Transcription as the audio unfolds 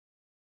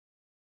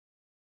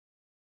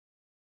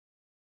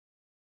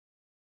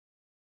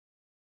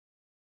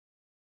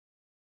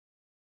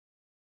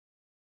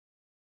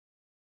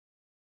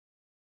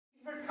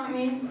For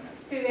coming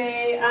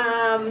today.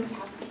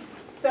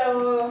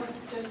 So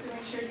just to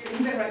make sure you're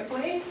in the right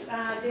place,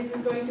 this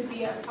is going to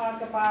be a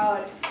talk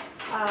about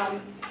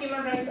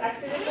human rights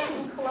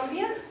activism in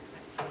Colombia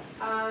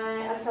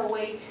as a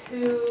way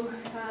to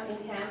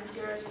enhance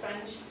your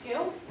Spanish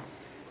skills.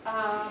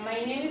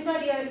 My name is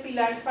Maria del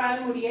Pilar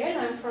Fal Muriel.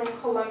 I'm from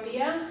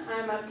Colombia.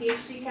 I'm a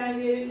PhD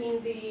candidate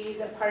in the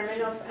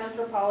Department of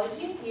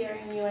Anthropology here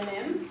in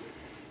UNM.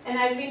 And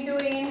I've been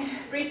doing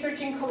research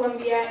in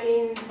Colombia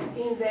in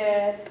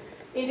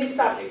this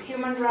subject,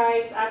 human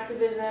rights,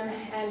 activism,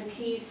 and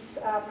peace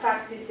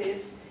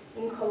practices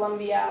in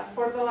Colombia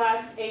for the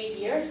last 8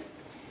 years.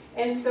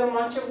 And so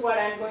much of what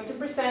I'm going to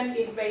present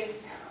is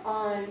based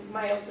on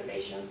my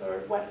observations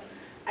or what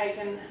I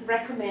can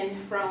recommend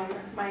from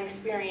my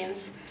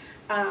experience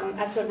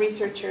as a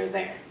researcher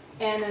there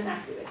and an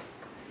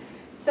activist.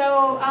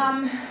 So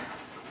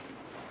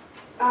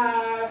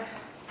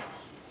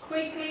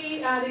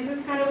quickly, this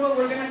is kind of what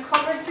we're going to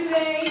cover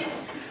today.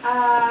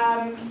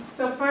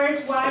 So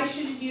first, why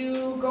should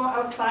you go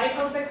outside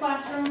of the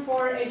classroom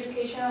for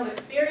educational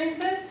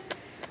experiences?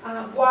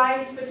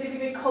 Why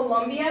specifically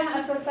Colombia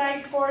as a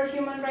site for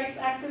human rights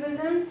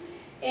activism?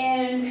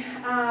 And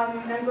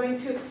I'm going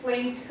to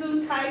explain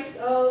 2 types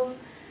of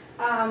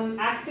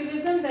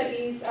activism that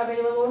is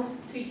available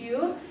to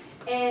you.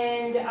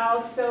 And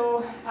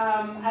also,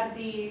 at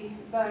the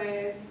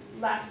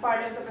last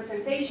part of the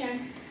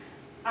presentation,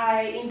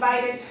 I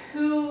invited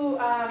 2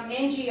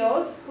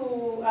 NGOs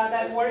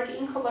that work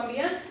in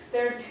Colombia.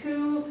 There are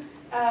 2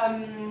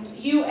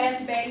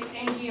 US-based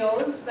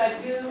NGOs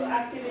that do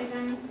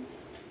activism,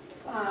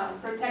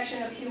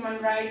 protection of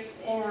human rights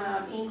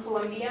in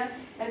Colombia.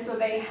 And so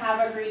they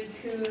have agreed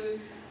to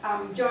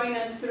join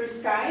us through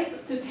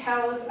Skype to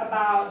tell us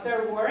about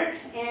their work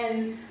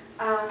and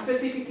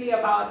specifically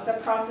about the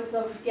process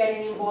of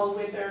getting involved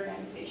with their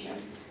organization.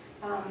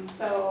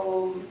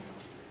 So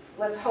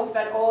let's hope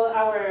that all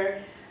our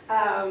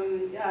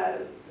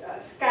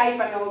Skype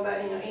and all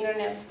the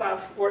internet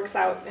stuff works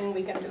out and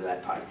we can do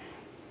that part.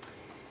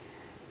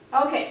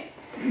 Okay,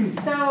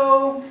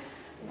 so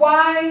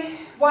why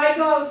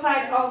go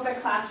outside of the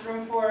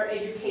classroom for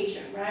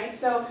education, right?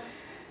 So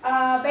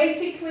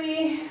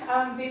basically,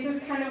 this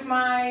is kind of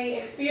my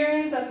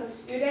experience as a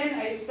student.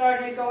 I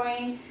started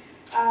going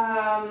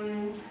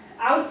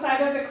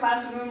outside of the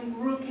classroom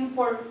looking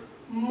for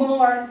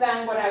more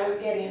than what I was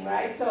getting,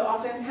 right? So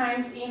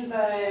oftentimes in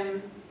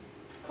the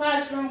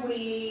classroom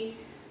we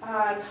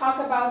talk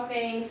about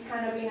things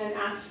kind of in an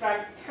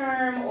abstract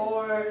term,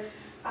 or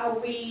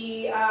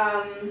we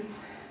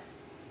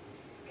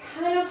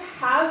kind of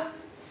have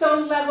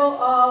some level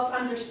of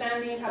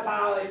understanding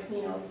about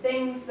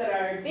things that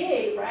are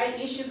big, right?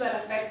 Issues that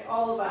affect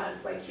all of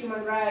us, like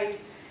human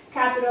rights,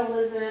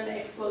 capitalism,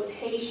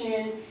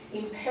 exploitation,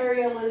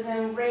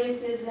 imperialism,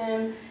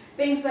 racism,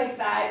 things like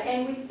that,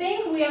 and we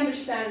think we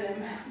understand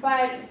them,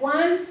 but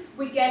once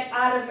we get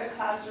out of the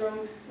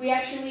classroom, we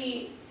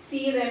actually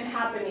see them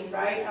happening,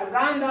 right,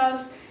 around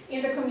us,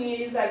 in the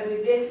communities that we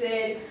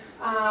visit,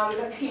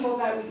 the people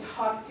that we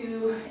talk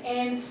to,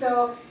 and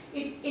so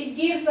it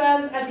gives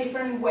us a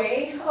different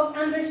way of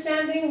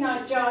understanding,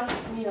 not just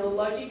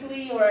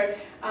logically or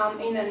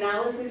in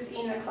analysis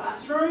in a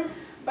classroom,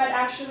 but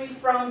actually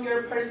from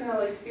your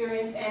personal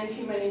experience and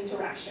human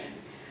interaction.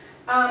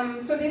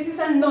 So this is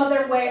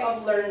another way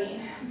of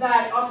learning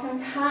that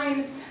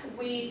oftentimes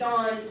we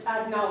don't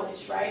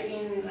acknowledge, right,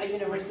 in a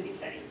university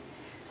setting.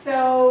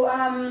 So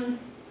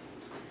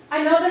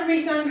another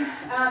reason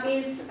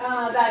is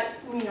that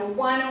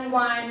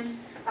one-on-one,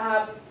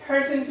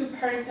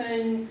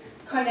 person-to-person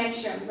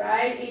connection,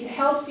 right? It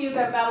helps you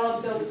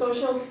develop those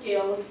social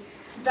skills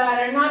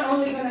that are not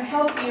only going to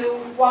help you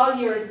while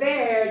you're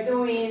there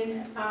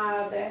doing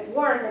the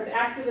work or the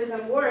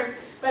activism work,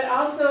 but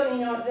also,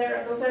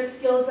 those are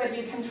skills that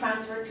you can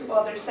transfer to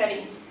other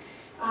settings,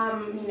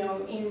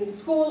 in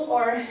school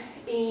or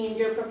in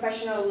your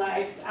professional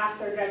lives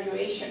after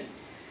graduation.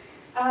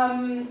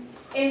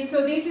 And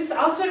so this is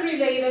also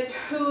related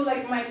to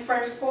like my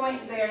first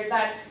point there,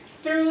 that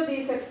through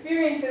these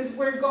experiences,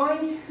 we're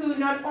going to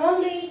not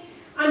only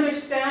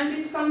understand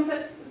these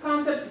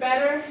concepts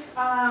better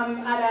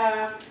at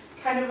a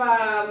kind of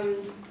a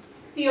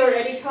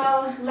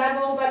theoretical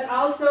level, but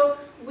also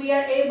we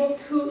are able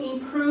to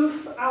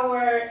improve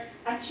our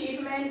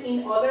achievement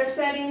in other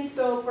settings.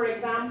 So for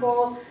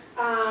example,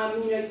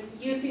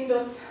 using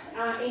those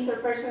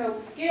interpersonal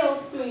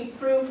skills to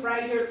improve,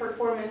 right, your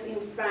performance in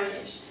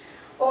Spanish,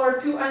 or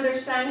to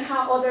understand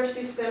how other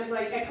systems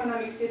like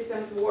economic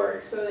systems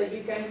work so that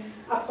you can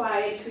apply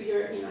it to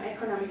your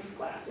economics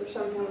class or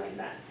something like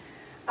that.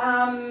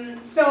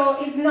 So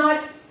it's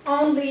not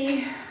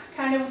only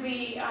kind of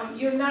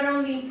you're not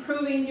only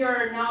improving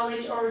your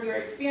knowledge or your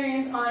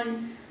experience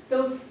on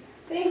those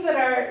things that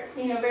are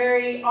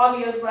very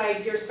obvious,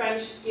 like your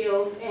Spanish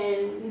skills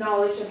and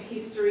knowledge of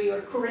history or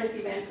current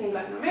events in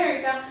Latin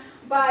America,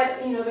 but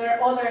there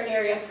are other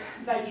areas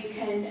that you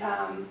can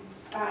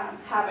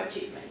have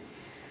achievement.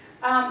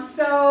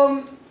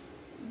 So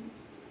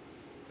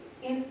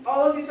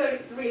all of these are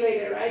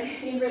related, right?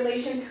 In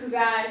relation to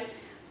that,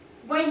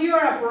 when you're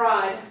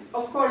abroad,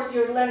 of course,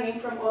 you're learning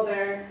from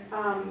other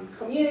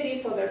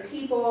communities, other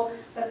people,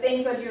 the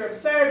things that you're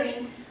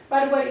observing.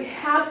 But what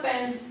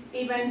happens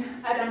even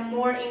at a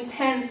more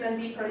intense and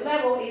deeper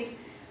level is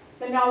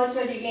the knowledge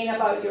that you gain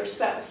about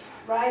yourself,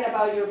 right?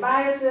 About your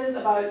biases,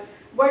 about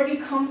where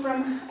you come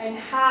from, and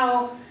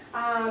how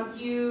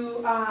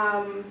you're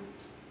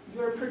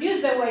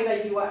produced the way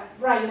that you are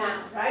right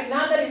now, right?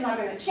 Not that it's not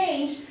going to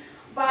change,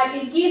 but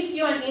it gives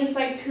you an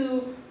insight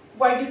to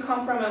where you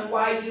come from and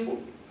why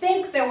you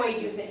think the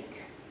way you think.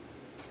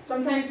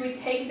 Sometimes we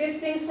take these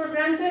things for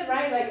granted,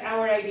 right? Like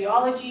our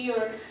ideology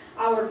or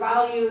our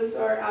values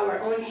or our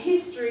own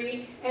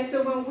history. And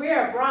so when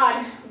we're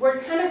abroad,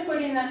 we're kind of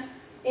put in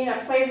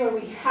a place where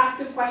we have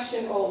to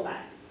question all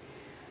that.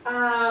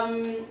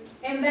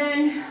 And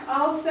then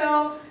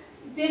also,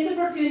 these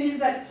opportunities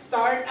that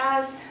start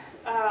as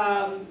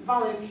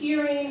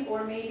volunteering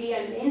or maybe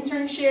an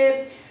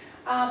internship,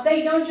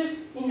 they don't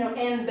just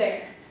end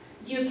there.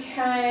 You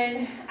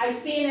can, I've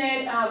seen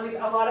it with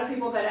a lot of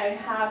people that I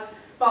have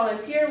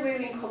volunteered with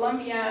in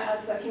Colombia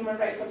as a human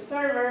rights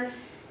observer,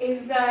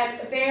 is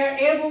that they're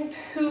able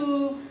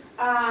to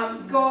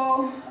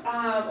go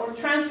or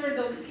transfer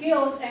those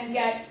skills and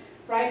get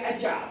a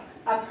job,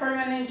 a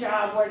permanent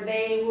job where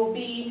they will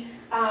be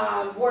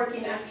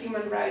working as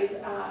human rights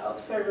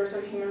observers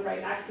or human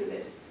rights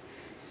activists.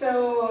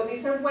 So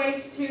these are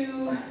ways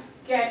to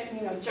get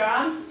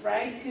jobs,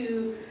 right?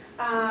 To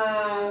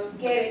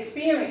get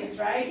experience,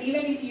 right?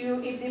 Even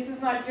if this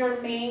is not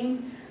your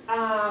main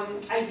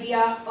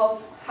idea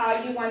of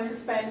how you want to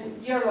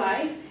spend your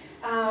life,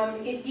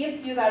 it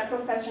gives you that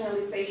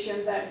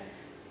professionalization that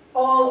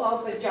all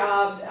of the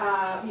job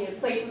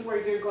places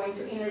where you're going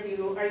to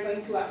interview are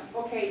going to ask,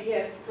 okay,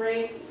 yes,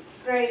 great,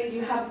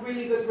 you have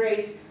really good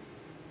grades,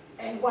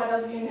 and what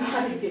else do you know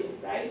how to do,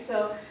 right?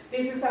 So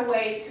this is a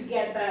way to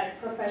get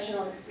that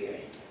professional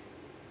experience.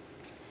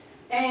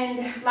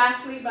 And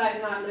lastly,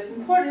 but not less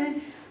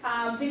important,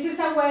 this is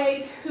a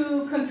way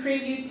to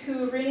contribute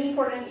to really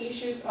important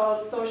issues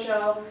of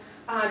social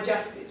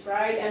justice,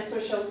 right, and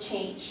social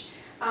change.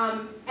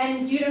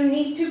 And you don't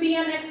need to be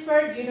an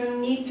expert, you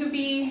don't need to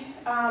be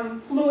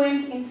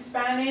fluent in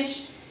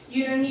Spanish,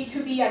 you don't need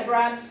to be a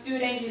grad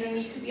student, you don't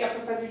need to be a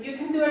professor. You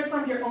can do it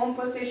from your own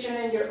position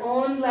and your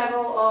own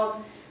level of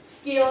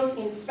skills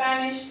in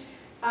Spanish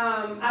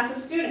as a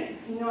student,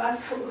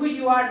 as who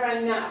you are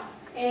right now.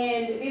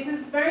 And this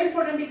is very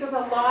important because a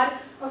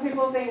lot of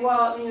people think,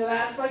 well,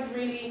 that's like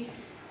really,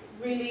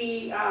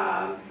 really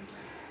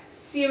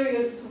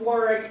serious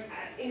work.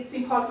 It's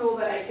impossible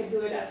that I can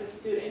do it as a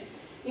student.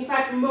 In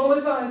fact,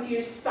 most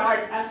volunteers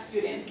start as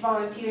students,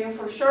 volunteering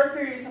for short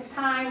periods of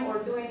time or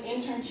doing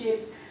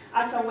internships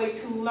as a way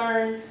to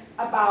learn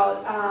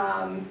about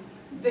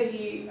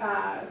the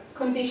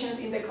conditions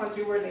in the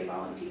country where they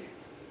volunteer.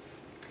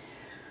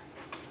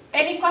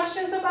 Any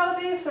questions about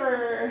this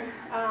or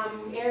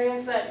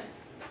areas that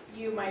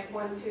you might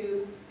want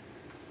to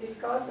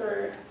discuss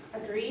or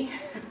agree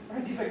or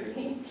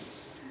disagree?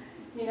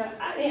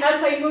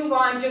 As I move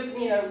on, just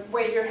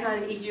wave your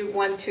hand if you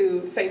want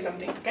to say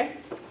something, okay?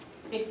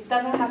 It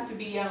doesn't have to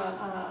be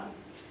a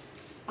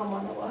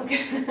monologue.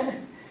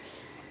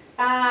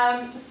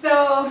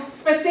 So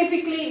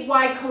specifically,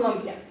 why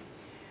Colombia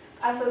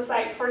as a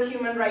site for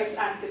human rights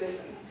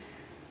activism?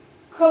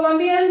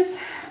 Colombians,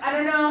 I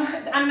don't know,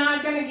 I'm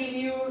not going to give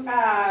you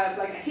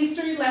like a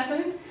history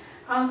lesson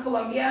on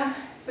Colombia,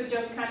 so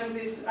just kind of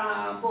these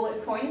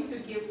bullet points to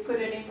put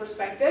it in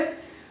perspective.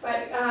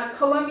 But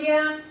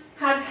Colombia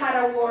has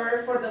had a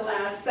war for the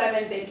last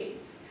 7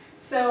 decades.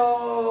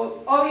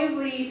 So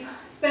obviously,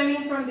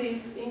 stemming from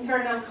this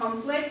internal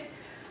conflict,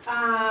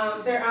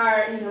 there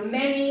are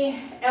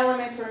many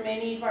elements or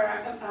many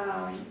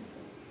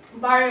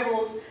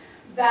variables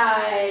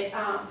that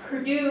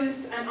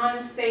produce an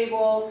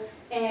unstable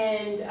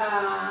and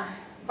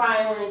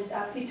violent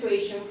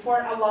situation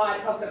for a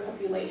lot of the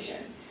population.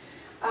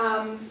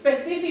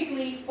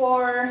 Specifically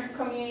for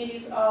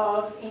communities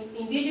of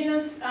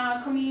indigenous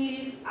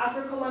communities,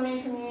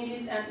 Afro-Colombian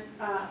communities, and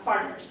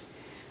farmers.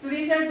 So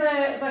these are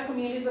the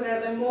communities that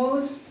are the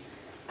most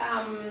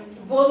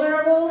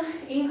vulnerable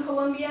in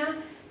Colombia.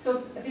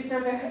 So these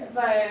are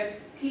the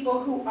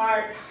people who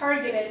are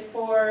targeted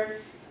for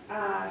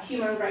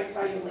human rights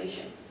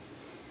violations.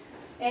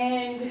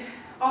 And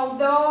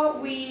although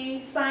we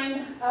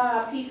signed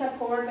a peace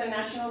accord, the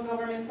national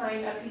government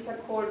signed a peace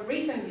accord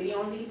recently,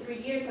 only 3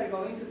 years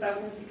ago in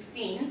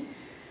 2016,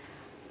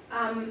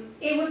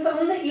 it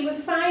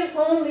was signed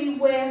only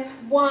with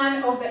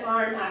one of the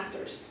armed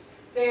actors.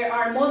 There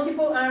are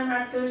multiple armed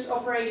actors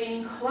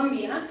operating in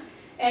Colombia,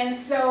 and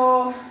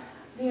so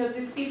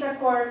this peace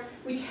accord,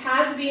 which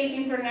has been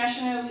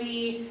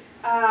internationally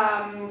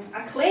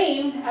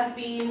acclaimed as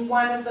being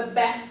one of the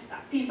best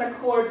peace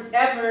accords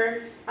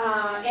ever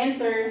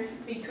entered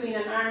between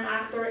an armed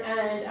actor and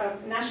a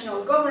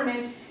national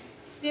government,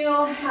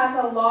 still has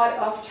a lot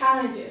of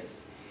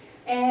challenges.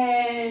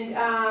 And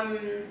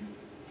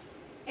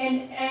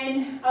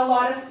and a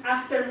lot of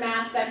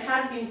aftermath that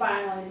has been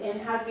violent and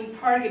has been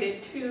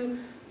targeted to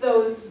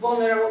those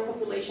vulnerable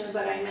populations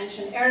that I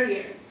mentioned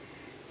earlier.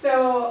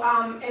 So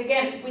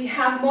again, we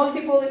have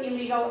multiple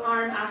illegal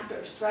armed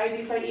actors, right?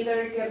 These are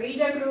either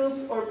guerrilla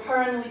groups or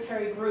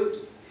paramilitary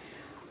groups.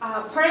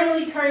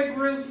 Paramilitary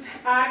groups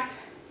act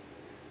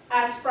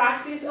as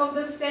proxies of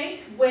the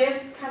state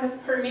with kind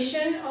of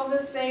permission of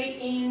the state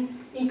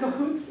in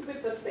cahoots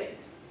with the state.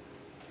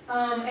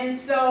 And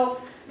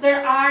so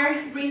there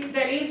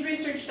is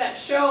research that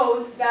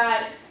shows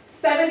that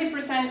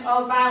 70%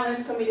 of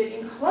violence committed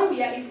in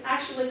Colombia is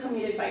actually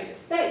committed by the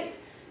state.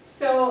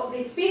 So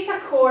this peace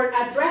accord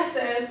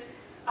addresses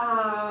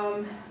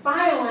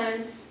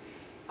violence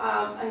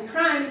and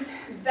crimes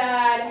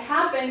that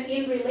happen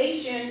in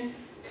relation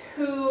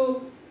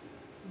to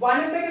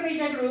one of the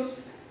guerrilla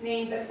groups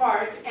named the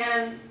FARC,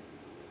 and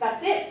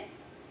that's it.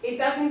 It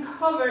doesn't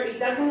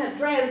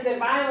address the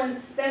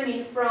violence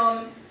stemming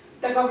from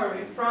the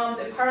government, from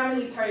the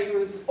paramilitary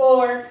groups,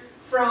 or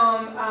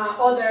from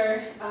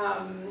other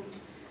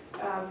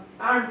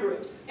armed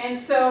groups. And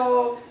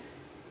so,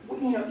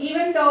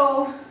 even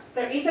though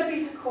there is a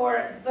peace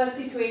accord, the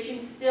situation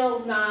is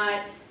still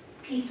not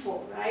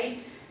peaceful,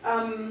 right?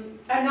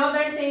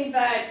 Another thing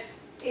that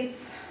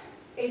it's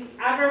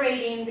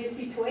aggravating this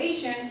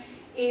situation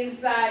is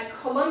that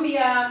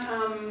Colombia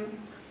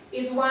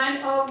is one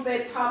of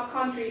the top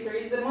countries, or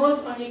is the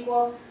most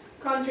unequal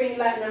country in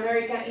Latin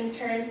America in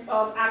terms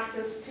of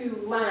access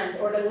to land,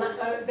 or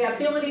the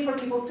ability for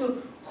people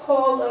to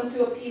hold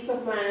onto a piece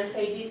of land and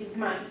say, this is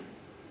mine.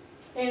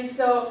 And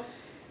so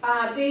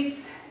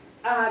this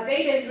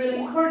data is really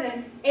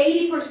important.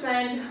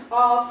 80%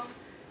 of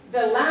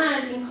the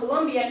land in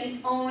Colombia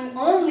is owned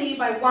only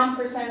by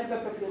 1% of the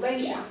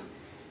population.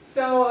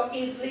 So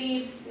it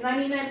leaves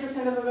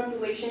 99% of the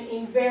population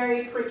in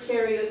very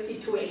precarious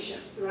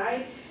situations,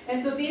 right? And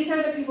so these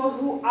are the people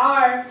who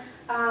are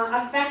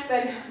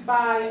affected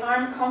by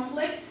armed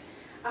conflict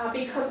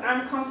because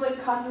armed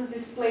conflict causes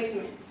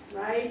displacement,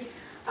 right?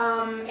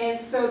 And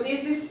so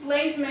this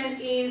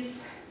displacement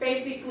is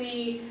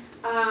basically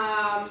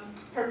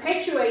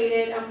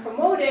perpetuated and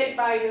promoted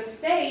by the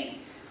state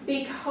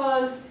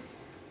because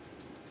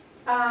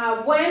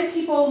when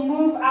people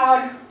move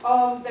out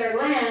of their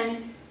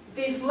land,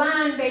 this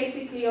land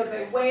basically, or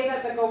the way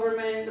that the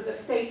government, or the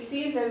state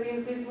sees it,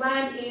 is this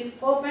land is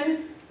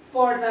open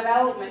for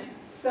development.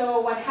 So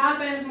what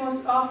happens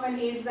most often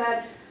is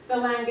that the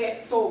land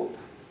gets sold.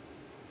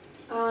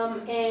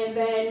 And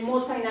then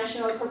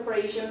multinational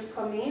corporations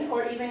come in,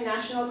 or even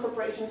national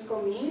corporations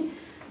come in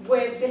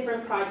with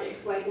different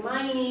projects like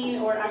mining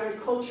or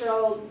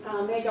agricultural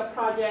mega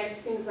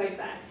projects, things like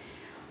that.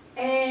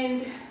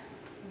 And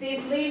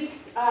this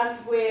leaves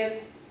us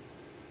with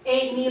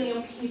 8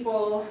 million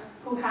people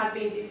who have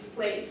been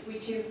displaced,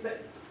 which is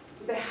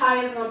the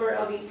highest number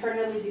of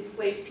internally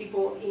displaced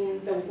people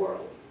in the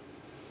world.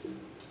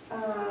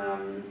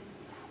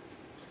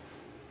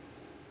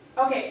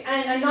 Okay,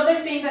 and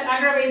another thing that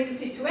aggravates the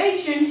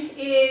situation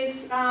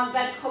is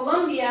that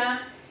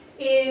Colombia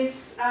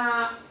is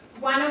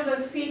one of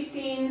the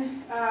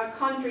 15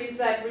 countries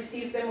that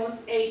receives the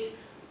most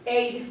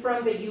aid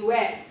from the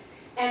US.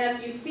 And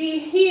as you see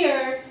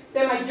here,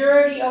 the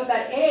majority of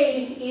that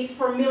aid is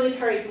for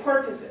military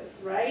purposes,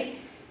 right?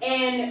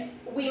 And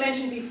we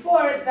mentioned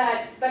before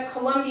that the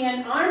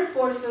Colombian armed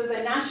forces,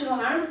 the national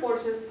armed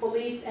forces,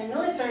 police and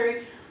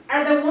military,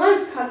 are the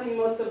ones causing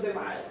most of the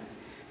violence.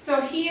 So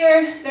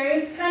here, there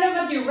is kind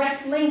of a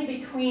direct link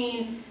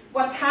between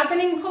what's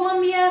happening in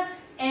Colombia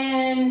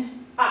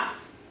and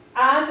us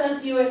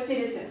as US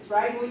citizens,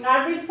 right? We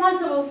are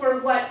responsible for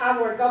what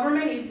our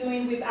government is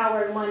doing with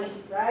our money,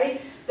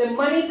 right? The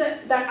money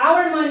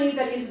our money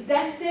that is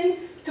destined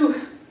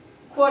to,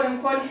 quote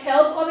unquote,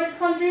 help other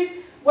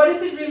countries, what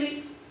is it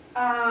really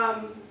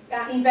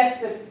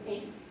invested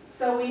in?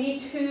 So we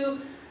need to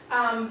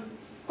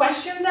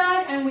question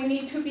that, and we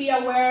need to be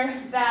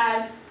aware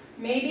that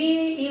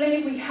maybe even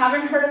if we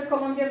haven't heard of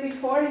Colombia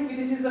before, if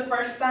this is the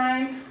first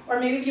time, or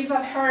maybe you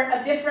have heard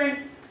a different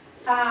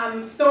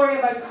story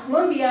about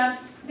Colombia,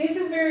 this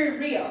is very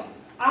real.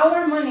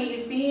 Our money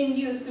is being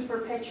used to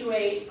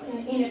perpetuate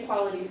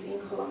inequalities in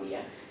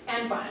Colombia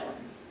and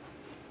violence.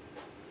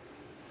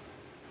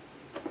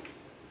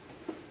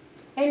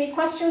 Any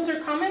questions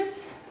or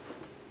comments?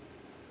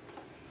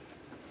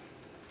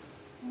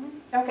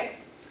 Okay.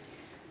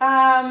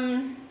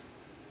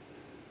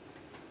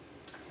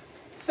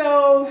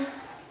 So,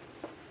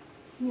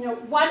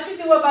 what to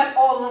do about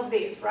all of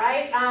this,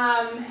 right?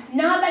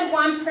 Not that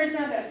one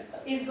person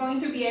is going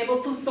to be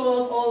able to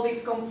solve all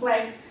these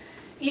complex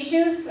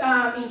issues,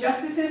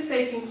 injustices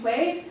taking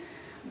place,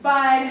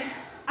 but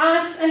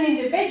as an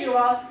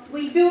individual,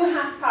 we do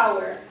have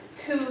power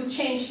to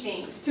change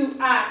things, to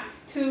act,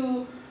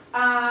 to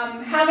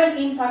have an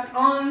impact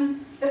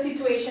on the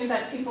situation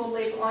that people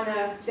live on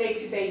a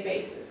day-to-day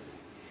basis.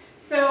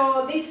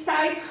 So this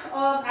type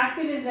of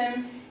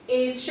activism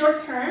is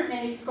short-term,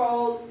 and it's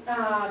called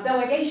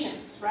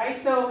delegations, right?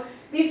 So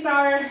these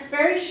are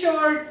very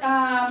short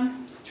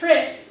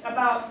trips,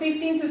 about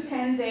 15 to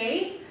 10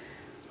 days,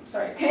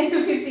 10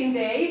 to 15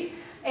 days,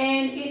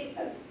 and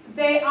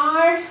they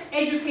are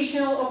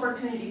educational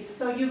opportunities.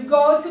 So you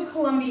go to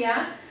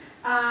Colombia,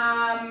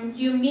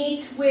 you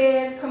meet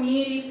with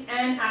communities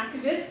and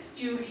activists,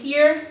 you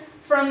hear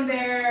from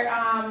their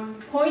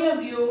point of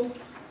view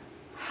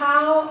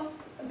how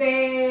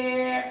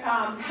the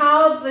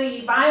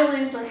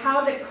violence or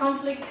how the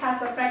conflict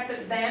has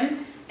affected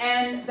them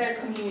and their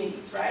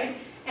communities, right?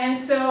 And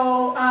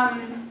so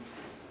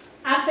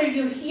after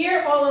you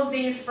hear all of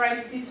this,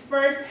 right, this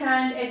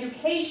first-hand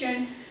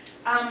education,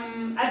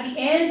 at the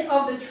end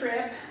of the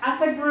trip,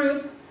 as a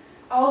group,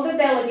 all the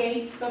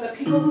delegates, so the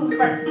people who to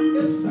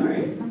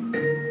participate,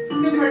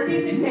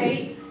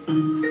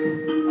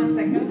 one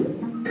second.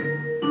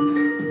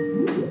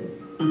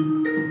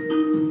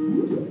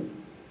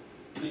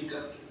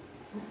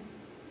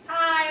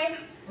 Hi.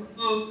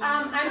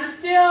 I'm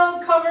still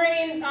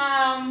covering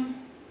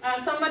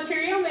some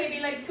material, maybe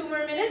like 2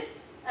 more minutes,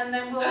 and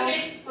then we'll start.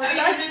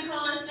 Are you going to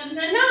call us then?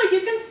 No,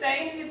 you can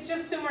stay. It's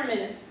just 2 more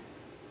minutes.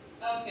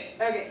 Okay.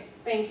 Okay,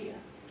 thank you.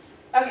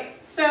 Okay,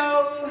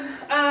 so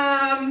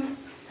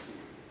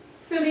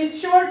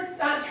these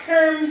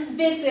short-term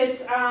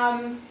visits,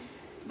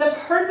 the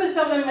purpose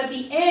of them at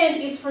the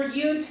end is for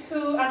you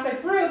to, as a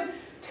group,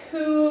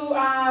 to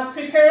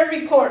prepare a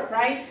report,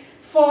 right,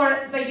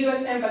 for the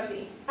U.S.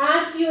 Embassy.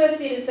 As U.S.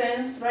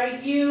 citizens,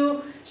 right,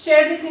 you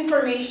share this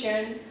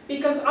information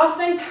because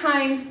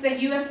oftentimes the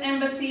U.S.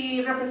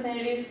 Embassy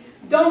representatives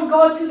don't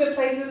go to the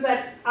places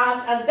that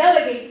us as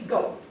delegates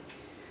go.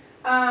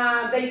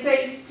 They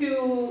say it's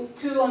too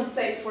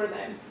unsafe for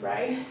them,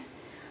 right?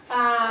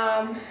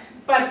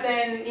 But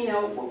then, you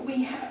know,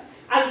 we have,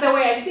 as the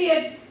way I see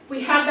it,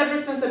 we have that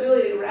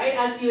responsibility, right?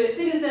 As U.S.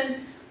 citizens,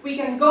 we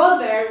can go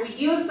there. We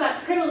use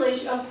that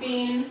privilege of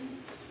being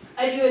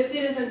a U.S.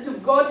 citizen to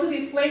go to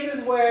these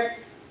places where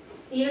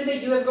even the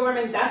U.S.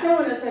 government doesn't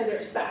want to send their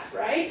staff,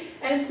 right?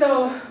 And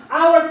so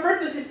our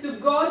purpose is to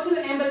go to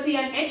the embassy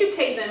and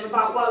educate them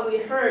about what we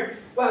heard,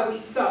 what we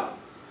saw.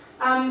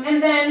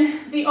 And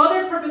then the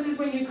other purpose is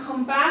when you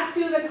come back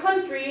to the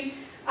country,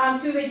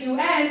 to the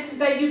U.S.,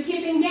 that you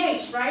keep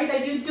engaged, right?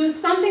 That you do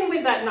something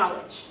with that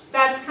knowledge.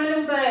 That's kind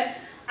of the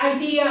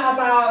idea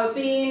about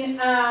being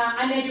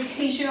an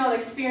educational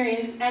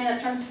experience and a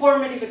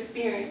transformative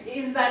experience,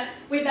 is that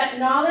with that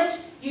knowledge,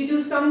 you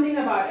do something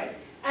about it.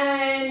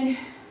 And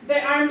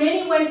there are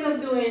many ways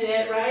of doing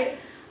it, right?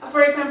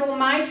 For example,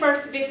 my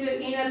first visit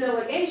in a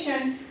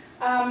delegation,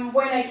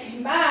 when I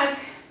came back,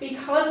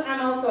 because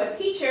I'm also a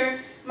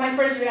teacher, my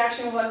first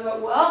reaction was,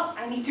 well,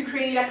 I need to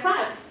create a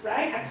class,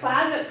 right? A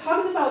class that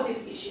talks about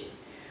these issues.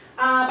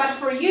 But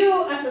for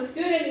you, as a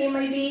student, it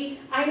might be,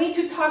 I need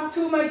to talk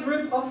to my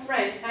group of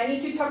friends. I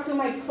need to talk to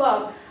my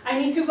club. I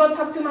need to go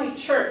talk to my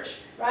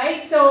church,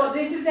 right? So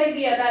this is the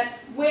idea that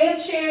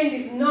with sharing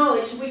this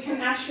knowledge, we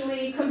can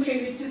actually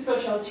contribute to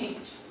social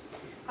change.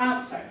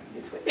 Sorry,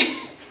 this way.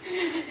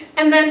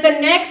 And then the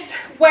next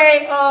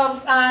way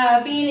of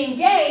being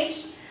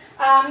engaged,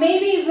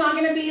 maybe it's not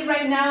going to be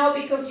right now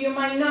because you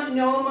might not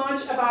know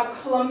much about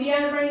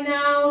Colombia right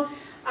now,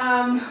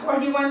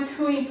 or you want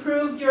to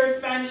improve your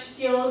Spanish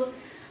skills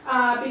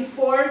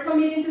before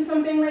committing to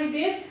something like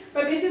this.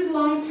 But this is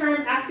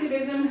long-term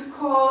activism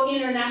called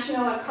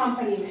international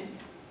accompaniment.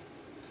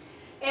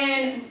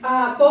 And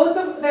both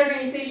of the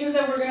organizations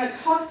that we're going to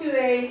talk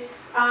today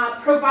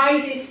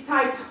provide this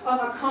type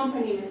of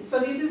accompaniment. So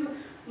this is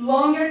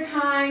longer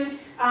time,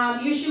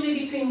 usually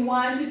between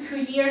 1 to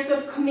 2 years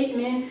of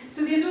commitment.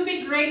 So this would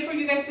be great for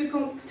you guys to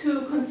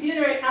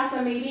consider it as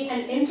maybe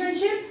an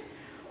internship,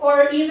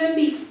 or even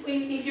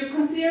if you're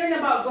considering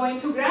about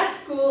going to grad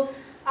school,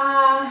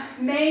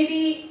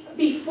 maybe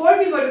before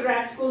you go to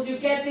grad school, you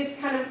get this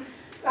kind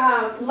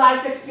of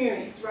life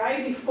experience,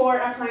 right, before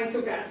applying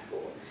to grad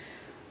school.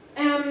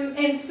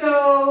 And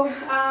so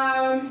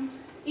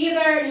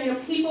either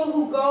people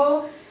who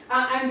go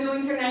and do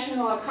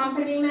international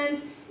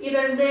accompaniment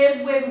either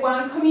live with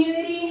one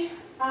community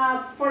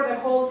for the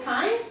whole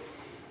time,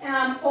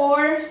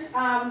 or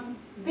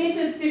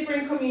visits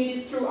different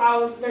communities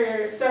throughout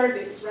their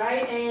service,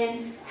 right?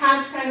 And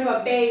has kind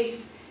of a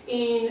base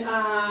in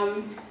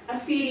a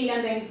city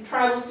and then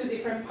travels to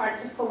different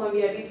parts of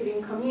Colombia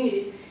visiting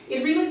communities.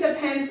 It really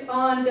depends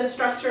on the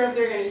structure of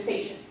the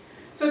organization.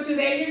 So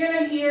today you're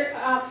going to hear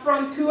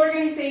from 2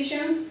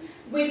 organizations,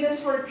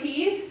 Witness for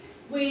Peace,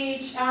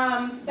 which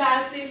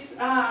does this,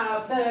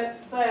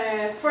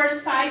 the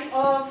first type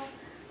of,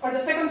 or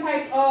the second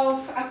type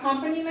of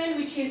accompaniment,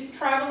 which is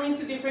traveling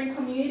to different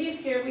communities.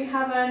 Here we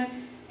have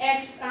an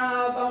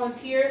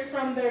ex-volunteer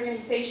from the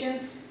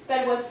organization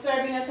that was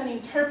serving as an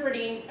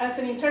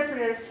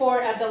interpreter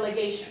for a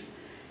delegation.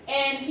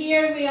 And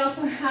here we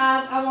also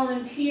have a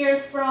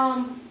volunteer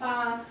from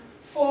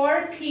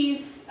for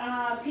Peace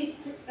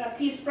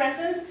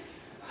Presence,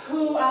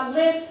 who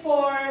lived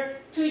for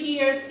 2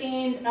 years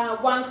in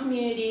one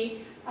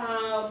community,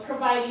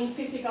 providing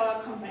physical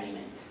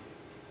accompaniment.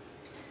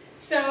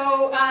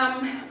 So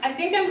I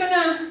think I'm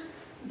gonna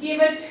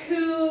give it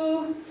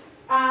to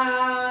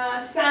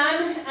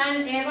Sam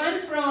and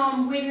Evan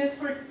from Witness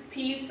for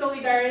Peace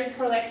Solidarity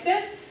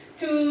Collective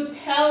to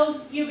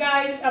tell you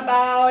guys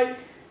about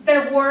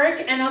their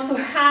work and also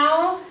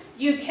how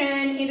you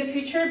can in the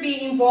future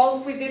be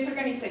involved with this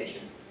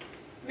organization.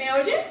 ¿Me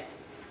oye?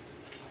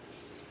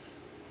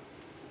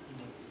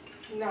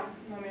 No,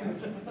 no me oye.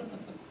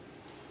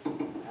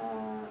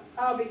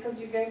 Oh, because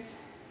you guys...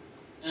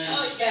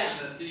 Oh, yeah.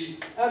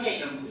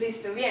 Okay,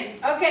 listo, bien.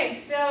 Okay,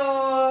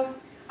 so,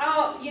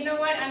 oh, you know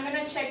what? I'm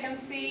gonna check and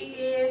see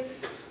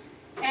if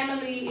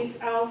Emily is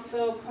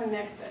also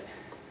connected.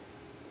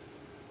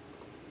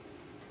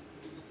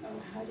 Oh,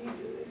 how do you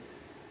do this?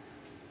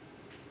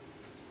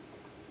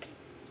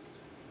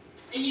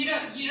 And you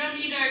don't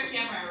need our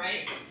camera,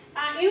 right?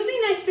 It would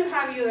be nice to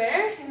have you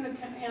there in the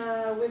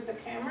with the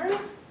camera.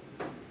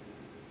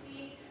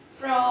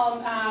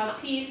 From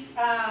Peace,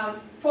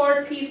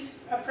 for Peace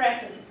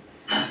Presence.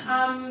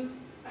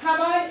 How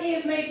about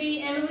if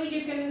maybe, Emily,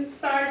 you can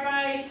start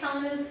by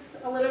telling us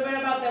a little bit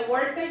about the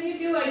work that you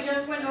do. I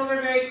just went over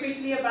very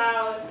quickly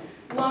about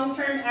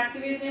long-term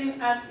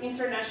activism as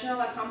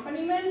international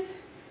accompaniment.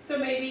 So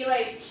maybe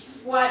like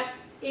what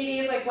it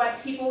is, like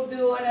what people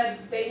do on a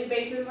daily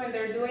basis when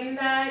they're doing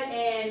that,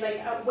 and like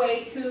a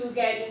way to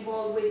get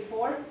involved with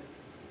FOR.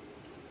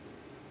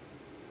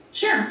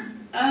 Sure.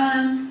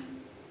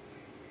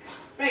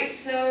 Right,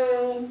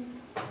 so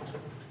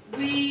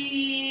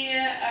we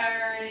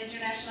are an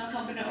international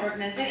accompaniment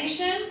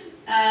organization.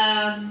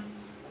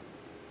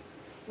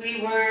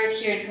 We work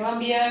here in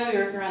Colombia, we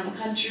work around the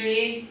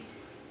country.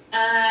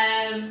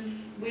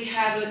 We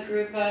have a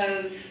group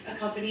of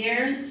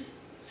accompaniers,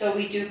 so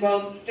we do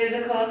both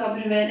physical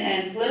accompaniment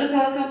and political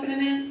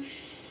accompaniment.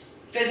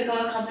 Physical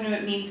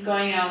accompaniment means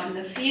going out in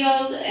the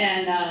field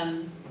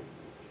and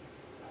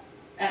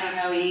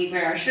we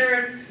wear our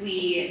shirts,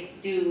 we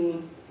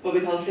do what we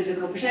call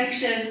physical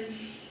protection,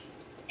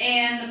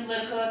 and the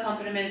political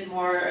accompaniment is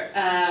more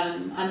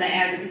on the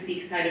advocacy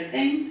side of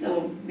things.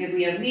 So maybe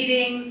we have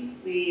meetings,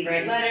 we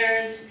write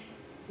letters,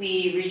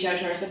 we reach out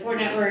to our support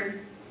network,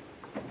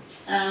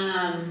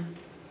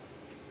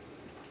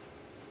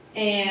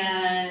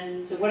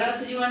 and so what else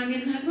did you want me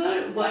to talk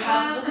about?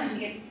 How can we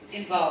get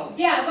involved?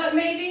 Yeah, but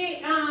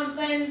maybe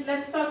then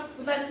let's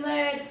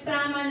let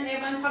Sam and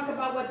Evan talk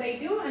about what they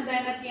do, and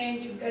then at the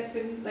end you guys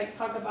can like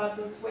talk about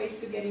those ways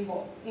to get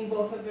involved in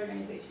both of the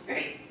organizations.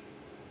 Great.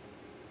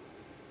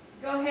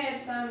 Go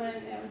ahead, Sam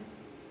and Evan.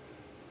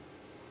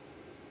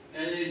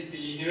 Hey, can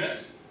you hear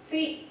us?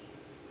 See.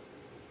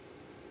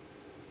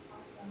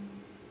 Awesome.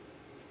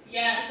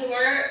 Yeah, so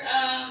we're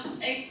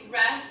a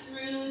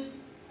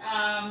grassroots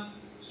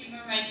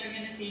human rights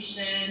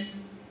organization.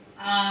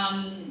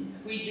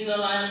 We do a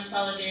lot of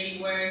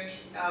solidarity work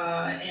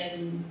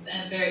in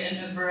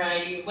a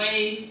variety of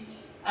ways.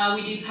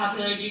 We do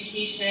popular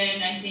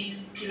education. I think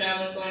Pilar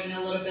was going a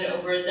little bit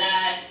over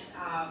that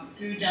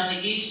through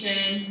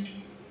delegations,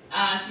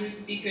 through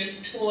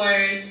speakers'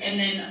 tours, and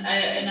then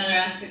another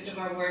aspect of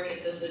our work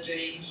is also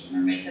doing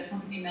human rights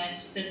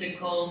accompaniment,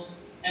 physical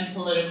and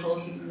political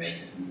human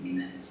rights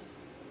accompaniment.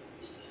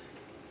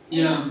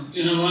 Yeah,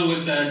 and along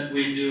with that,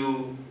 we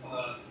do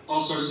all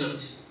sorts of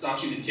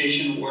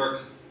documentation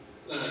work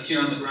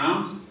here on the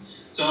ground.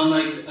 So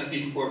unlike, I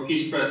think, for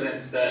Peace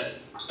Presence that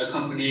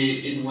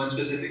accompanied in one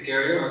specific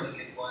area or like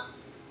in one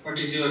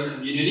particular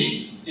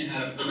community and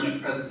had a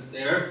permanent presence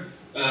there,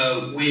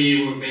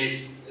 we were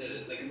based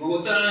like in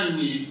Bogota, and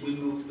we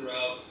moved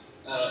throughout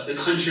the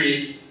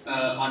country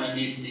on a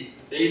need-to-need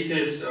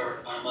basis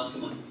or on a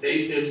month-to-month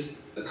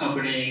basis,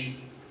 accompanying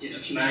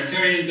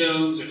humanitarian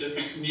zones or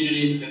different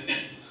communities of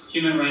different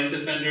human rights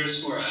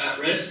defenders who are at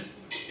risk,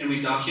 and we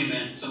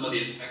document some of the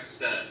effects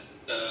that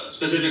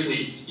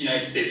specifically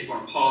United States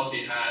foreign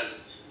policy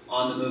has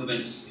on the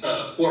movements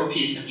for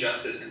peace and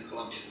justice in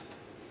Colombia.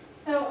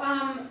 So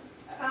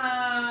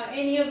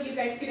any of you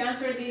guys could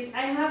answer this.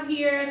 I have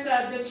here as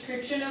a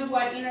description of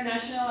what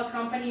international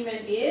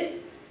accompaniment is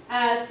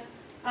as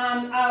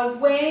a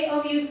way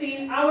of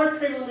using our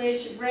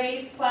privilege,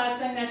 race,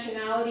 class, and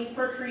nationality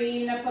for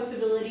creating a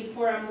possibility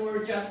for a more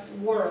just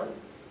world.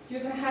 Do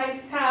you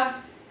guys have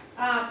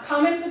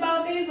comments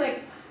about this?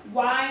 Like,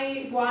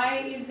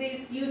 why is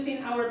this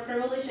using our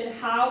privilege and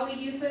how we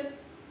use it?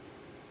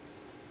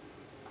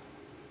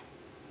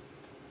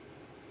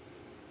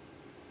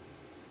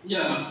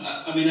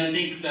 Yeah, I mean, I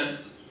think that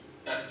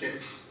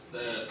fits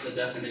the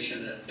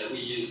definition that we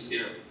use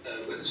here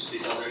with the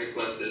Solidarity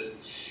Collective.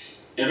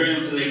 And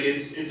like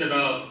it's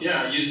about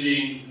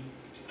using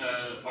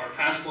our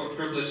passport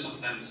privilege,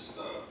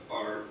 sometimes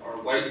our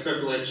white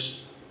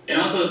privilege,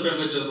 and also the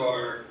privilege of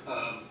our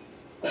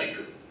like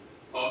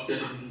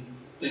often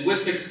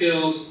linguistic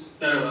skills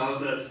that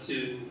allows us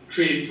to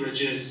create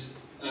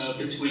bridges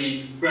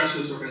between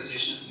grassroots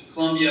organizations in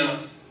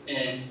Colombia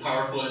and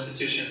powerful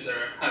institutions that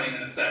are having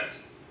an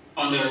effect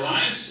on their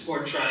lives,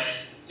 or try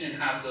and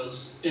have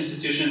those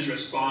institutions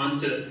respond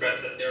to the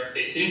threats that they're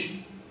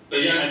facing.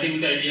 But yeah, I think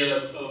the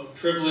idea of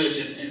privilege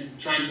and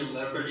trying to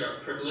leverage our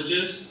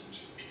privileges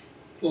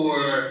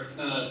for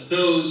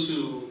those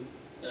who,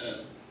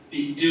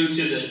 due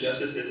to the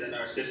injustices in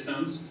our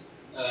systems,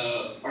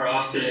 are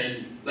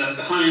often left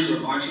behind or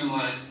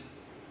marginalized.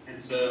 And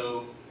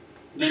so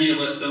many of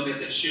us don't get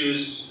to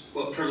choose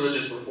what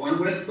privileges we're born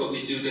with, but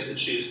we do get to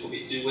choose what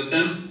we do with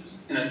them.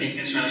 And I think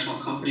international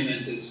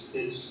accompaniment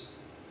is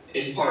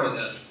part of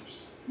that.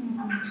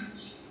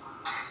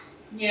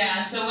 Yeah,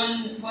 so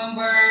when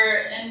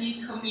we're in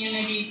these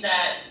communities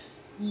that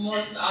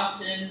most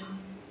often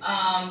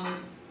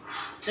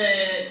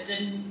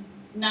the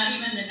not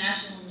even the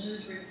national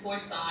news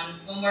reports on,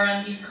 when we're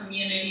in these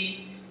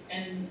communities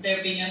and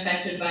they're being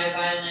affected by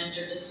violence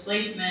or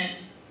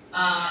displacement,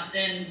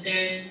 then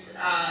there's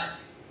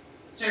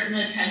certain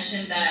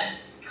attention that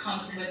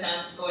comes with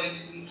us going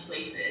to these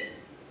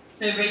places.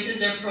 So it raises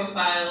their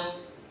profile,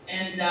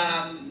 and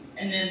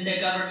then the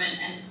government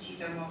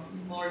entities are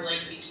more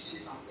likely to do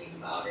something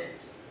about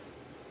it.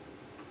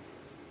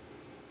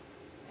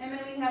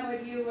 Emily, how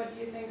about you? What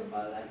do you think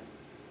about that?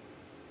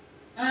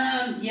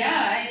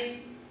 Yeah,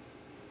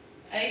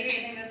 I agree.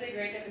 I think that's a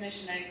great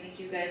definition. I think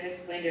you guys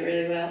explained it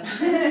really well.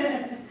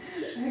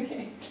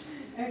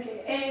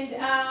 Okay.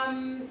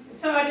 And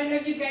so I don't know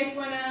if you guys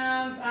want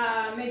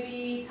to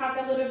maybe talk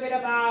a little bit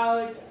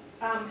about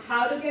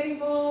how to get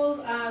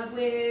involved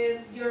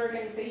with your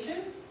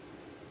organizations.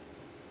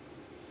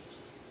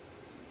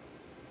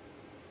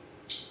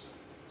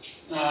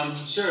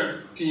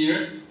 Sure. Can you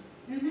hear?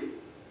 Mm-hmm.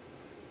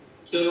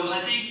 So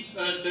I think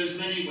there's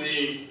many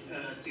ways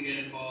to get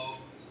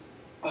involved.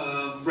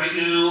 Right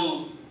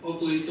now,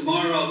 hopefully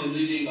tomorrow, I'll be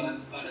leaving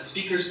on a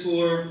speaker's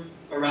tour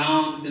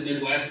around the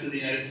Midwest of the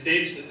United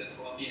States with a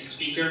Colombian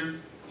speaker,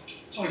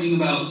 talking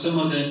about some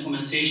of the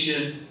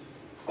implementation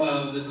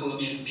of the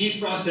Colombian peace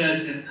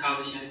process and how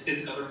the United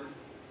States government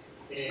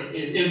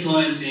is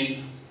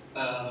influencing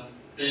the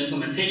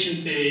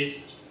implementation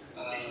phase.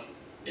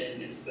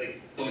 And it's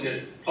like going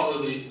to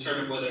probably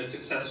determine whether it's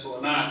successful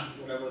or not,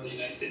 whatever the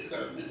United States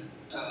government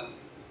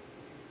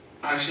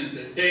actions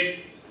they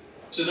take.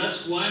 So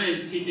that's one,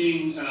 is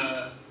keeping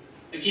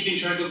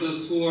track of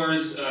those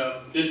tours.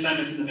 This time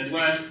it's in the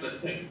Midwest, but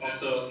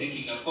also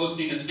thinking of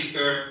hosting a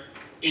speaker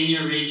in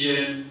your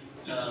region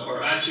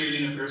or at your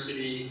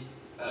university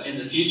in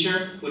the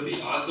future would be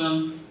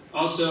awesome.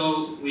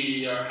 Also,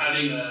 we are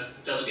having a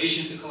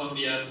delegation to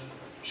Colombia,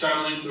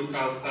 traveling through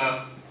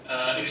Cauca,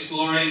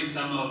 exploring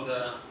some of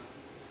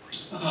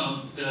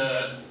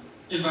the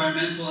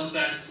environmental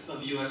effects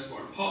of U.S.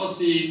 foreign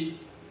policy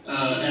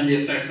and the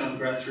effects on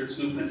grassroots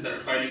movements that are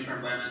fighting for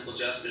environmental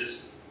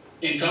justice.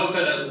 In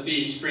Cauca, that would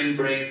be spring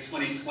break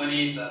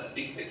 2020, so I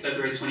think it's like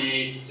February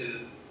 28th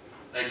to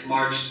like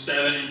March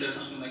 7th or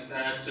something like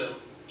that. So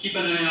keep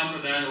an eye out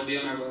for that. It'll be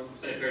on our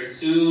website very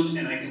soon,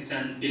 and I can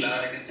send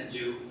Pilar, I can send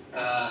you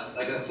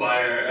like a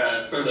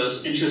flyer for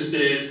those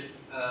interested.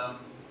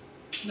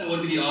 That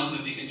would be awesome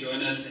if you can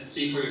join us and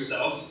see for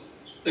yourself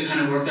the kind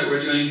of work that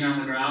we're doing here on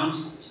the ground.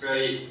 It's a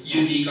very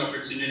unique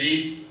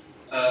opportunity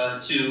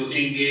to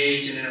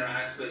engage and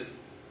interact with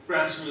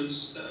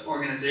grassroots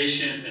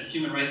organizations and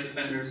human rights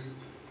defenders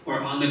who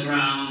are on the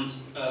ground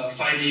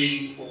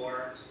fighting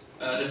for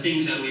the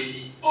things that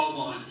we all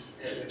want,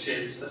 which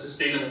is a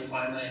sustainable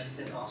climate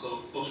and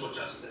also social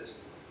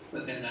justice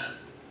within that.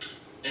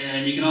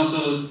 And you can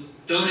also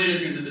donate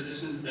if you're in the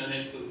position to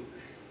donate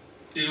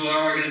to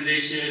our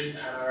organization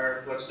at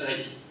our website.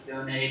 You can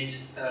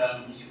donate.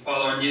 You can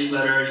follow our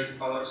newsletter. You can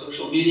follow our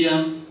social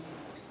media.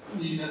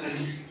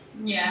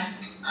 Yeah.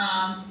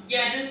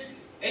 Just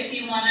if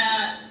you want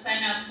to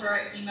sign up for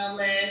our email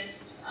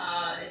list,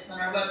 it's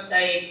on our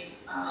website.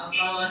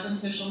 Follow us on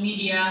social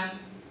media.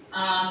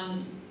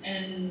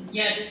 And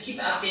yeah, just keep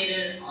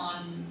updated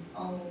on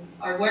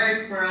our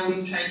work. We're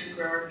always trying to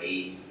grow our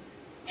base.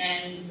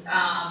 And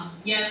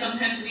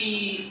sometimes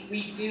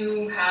we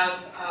do have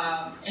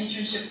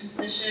internship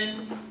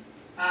positions.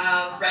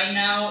 Right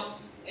now,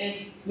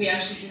 we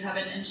actually do have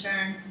an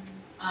intern.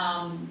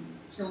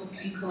 So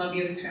in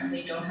Colombia, we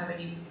currently don't have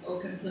any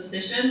open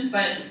positions,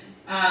 but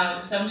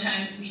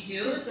sometimes we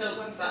do.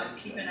 So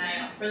keep an eye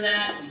out for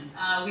that.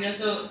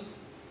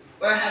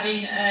 We're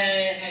having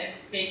a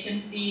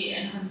vacancy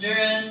in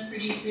Honduras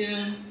pretty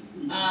soon.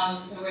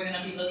 So we're going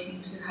to be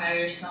looking to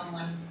hire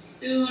someone pretty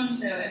soon.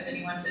 So if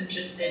anyone's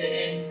interested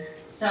in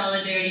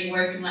solidarity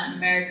work in Latin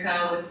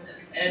America with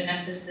an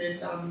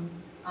emphasis on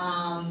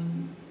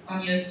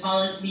U.S.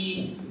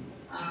 policy,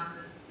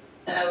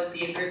 that would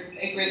be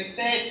a great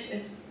fit.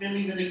 It's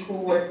really, really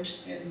cool work,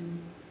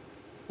 and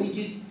we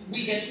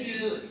get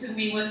to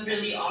meet with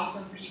really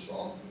awesome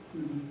people.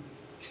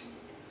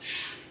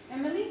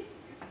 Emily?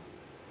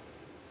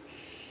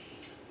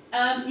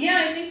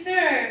 I think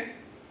there are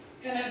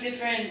kind of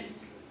different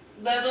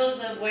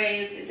levels of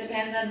ways. It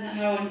depends on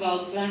how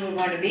involved someone would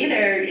want to be.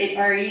 There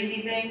are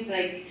easy things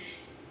like,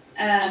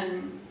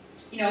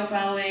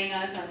 following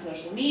us on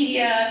social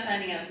media,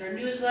 signing up for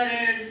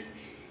newsletters,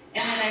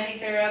 and then I think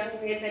there are other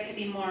ways that could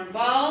be more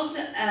involved.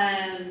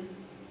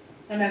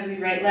 Sometimes we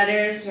write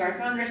letters to our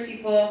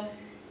congresspeople.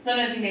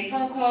 Sometimes we make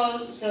phone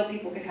calls so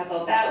people can help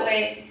out that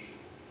way.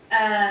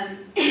 I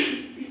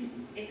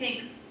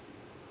think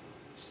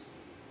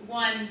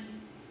one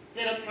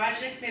little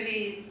project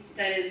maybe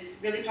that is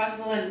really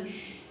possible and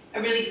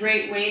a really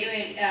great way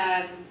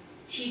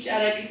teach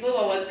other people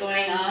about what's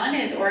going on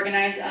is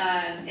organize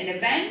an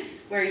event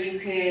where you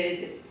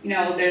could,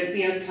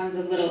 we have tons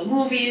of little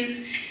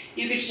movies.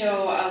 You could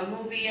show a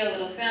movie, a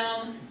little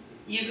film.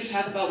 You could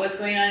talk about what's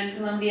going on in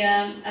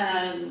Colombia.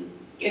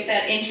 If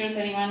that interests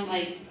anyone,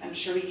 I'm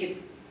sure we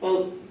could,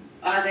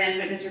 us and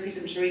Witness for Peace,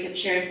 I'm sure we could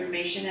share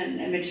information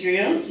and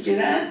materials to do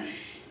that.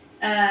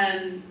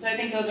 So I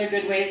think those are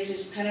good ways to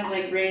just kind of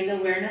raise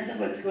awareness of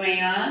what's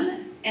going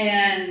on.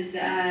 And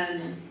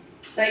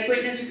like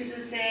Witness for Peace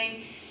is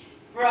saying,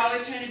 we're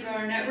always trying to grow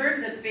our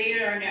network. The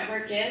bigger our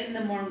network is and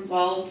the more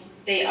involved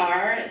they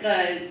are,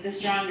 the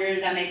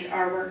stronger that makes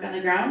our work on the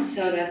ground.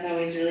 So that's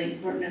always really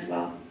important as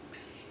well.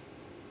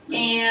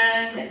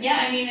 And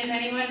yeah, if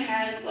anyone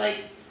has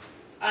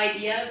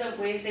ideas of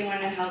ways they want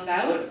to help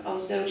out,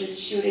 also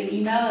just shoot an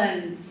email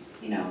and,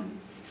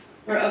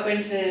 we're open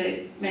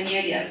to many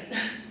ideas.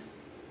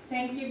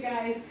 Thank you,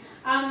 guys.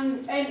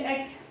 And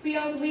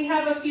we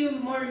have a few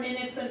more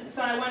minutes,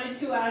 so I wanted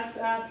to ask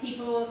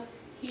people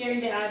here in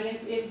the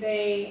audience if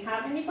they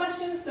have any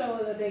questions so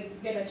that they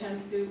get a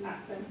chance to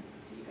ask them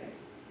to you guys.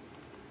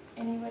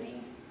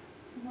 Anybody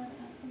want to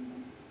ask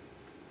something?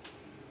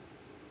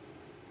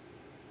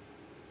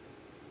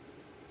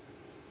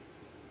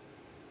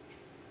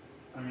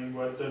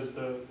 What does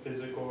the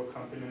physical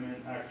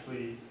accompaniment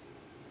actually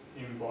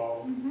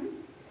involve? Mm-hmm.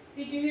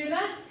 Did you hear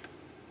that?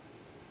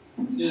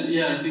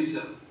 Yeah, I think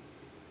so.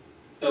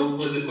 So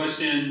was the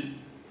question,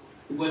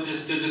 what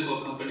does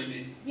physical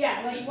accompaniment?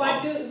 Yeah,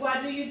 what do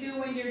you do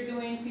when you're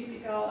doing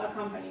physical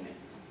accompaniment?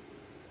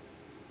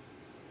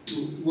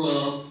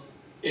 Well,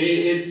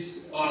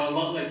 it's a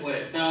lot like what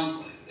it sounds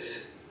like.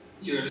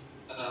 You're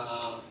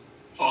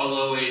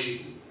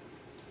following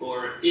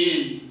or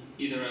in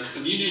either a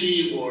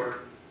community or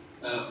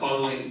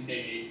following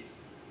a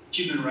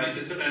human rights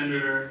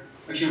offender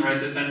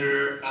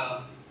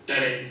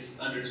that is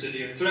under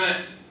severe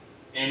threat,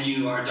 and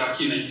you are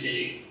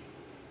documenting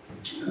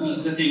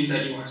the things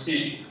that you are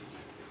seeing.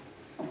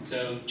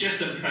 So just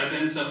the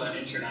presence of an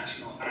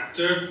international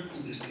actor,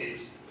 in this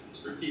case,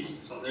 it's for Peace,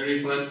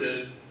 Solidarity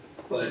Collective,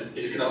 but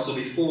it could also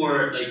be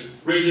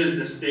raises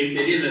the stakes.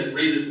 It is that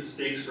raises the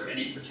stakes for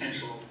any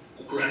potential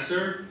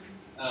aggressor,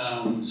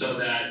 so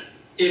that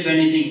if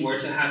anything were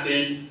to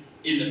happen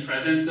in the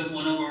presence of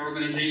one of our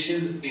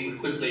organizations, we would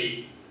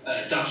quickly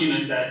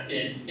document that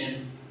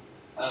and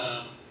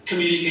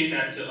communicate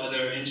that to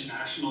other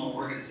international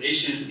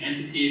organizations and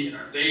entities in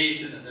our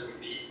base, and then there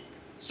would be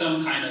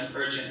some kind of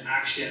urgent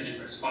action in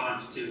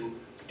response to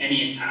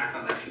any attack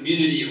on that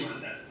community or on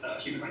that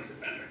human rights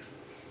offender.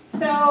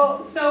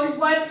 So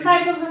what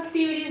type of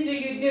activities do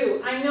you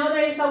do? I know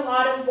there is a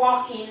lot of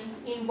walking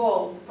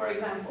involved, for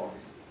example.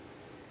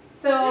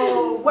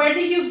 So where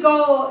did you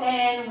go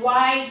and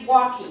why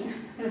walking?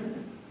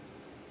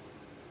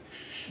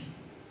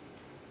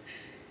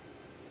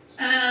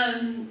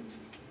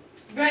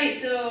 Right,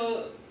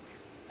 so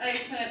I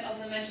just want to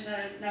also mention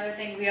another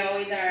thing. We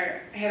always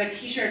have a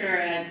t-shirt or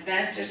a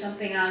vest or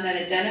something on that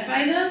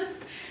identifies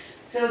us,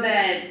 so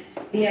that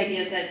the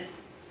idea is that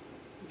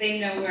they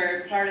know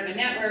we're part of a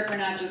network. We're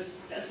not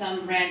just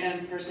some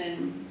random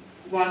person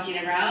walking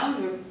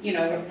around.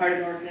 We're part of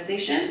an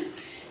organization.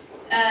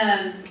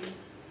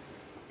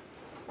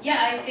 Yeah,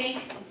 I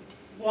think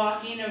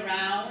walking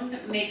around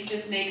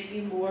makes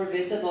you more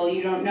visible.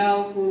 You don't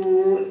know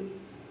who's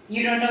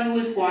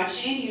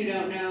watching. You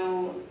don't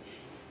know,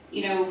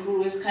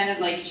 who is kind of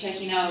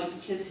checking out to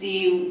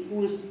see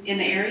who's in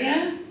the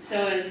area.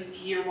 So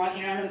as you're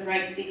walking around with a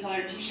brightly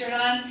colored t-shirt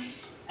on,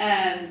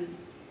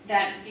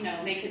 that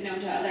makes it known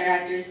to other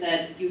actors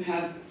that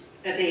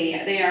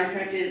they are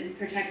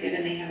protected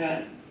and they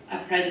have a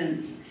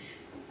presence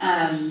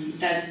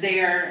that's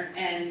there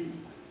and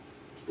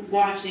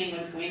watching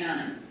what's going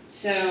on.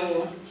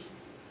 So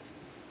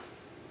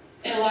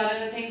a lot of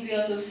the things we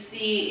also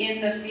see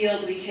in the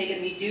field, we take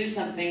and we do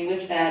something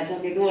with that. So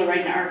maybe we'll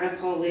write an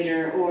article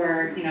later,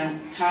 or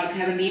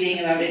have a meeting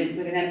about it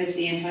with an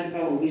embassy and talk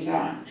about what we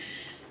saw.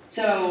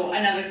 So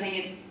another thing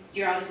is,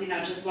 you're obviously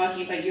not just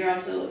walking, but you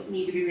also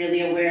need to be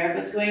really aware of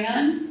what's going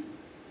on.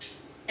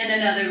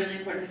 And another really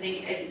important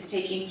thing is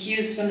taking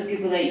cues from the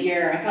people that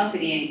you're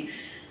accompanying.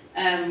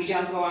 We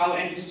don't go out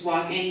and just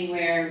walk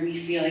anywhere we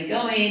feel like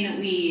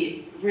going.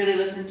 We really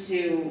listen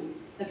to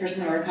the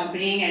person that we're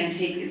accompanying and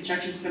take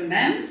instructions from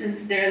them,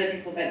 since they're the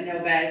people that know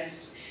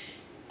best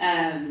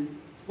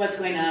what's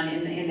going on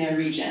in their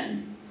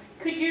region.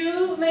 Could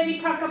you maybe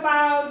talk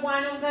about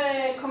one of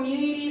the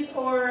communities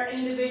or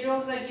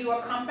individuals that you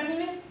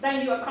accompany?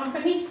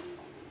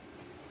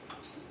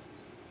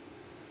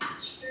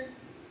 Sure.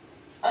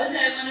 Also,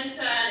 I wanted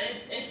to add,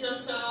 it's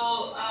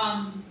also,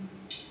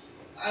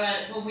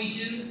 when we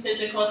do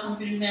physical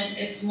accompaniment,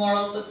 it's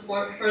moral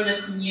support for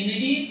the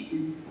communities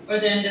or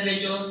the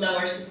individuals that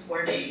we're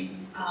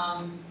supporting.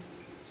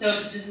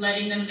 So just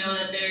letting them know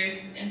that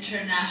there's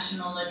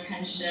international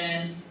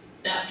attention,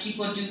 that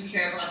people do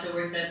care about the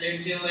work that they're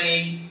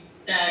doing,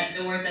 that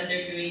the work that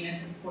they're doing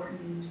is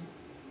important.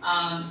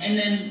 And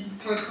then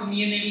for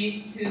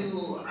communities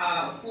who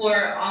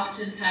are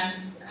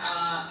oftentimes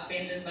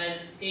abandoned by the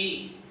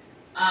state,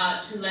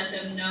 to let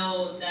them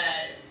know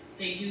that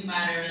they do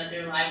matter, that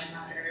their lives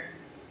matter,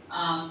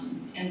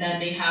 and that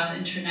they have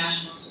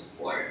international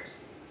support.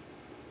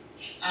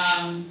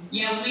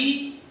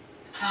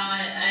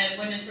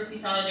 Witness for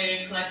Peace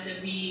Solidarity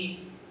Collective, we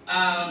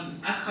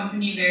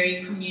accompany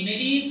various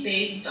communities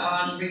based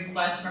on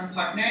requests from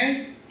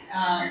partners.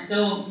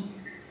 So,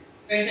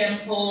 for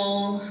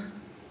example,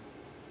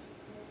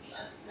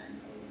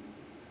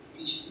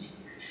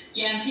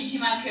 in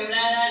Pichima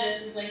Quebrada,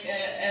 this is like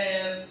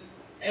a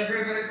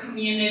river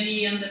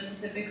community in the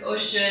Pacific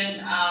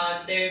Ocean.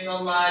 There's a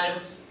lot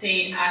of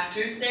state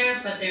actors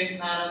there, but there's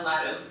not a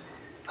lot of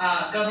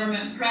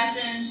government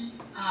presence.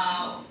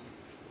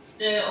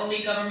 The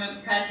only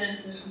government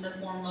presence is in the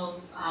form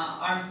of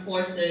armed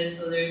forces,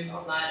 so there's a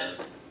lot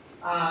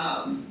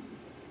of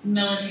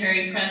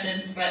military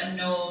presence, but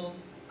no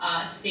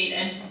state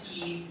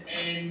entities.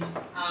 And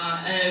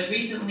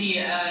recently,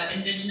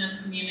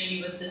 indigenous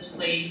community was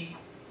displaced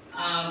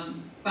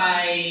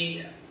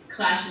by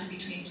clashes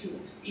between two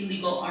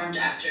illegal armed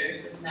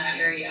actors in that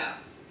area.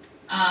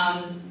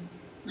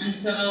 And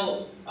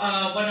so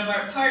one of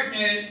our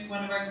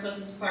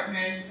closest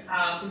partners,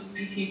 who's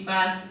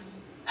Tisifas,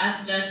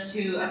 asked us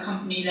to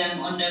accompany them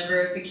on a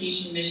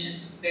verification mission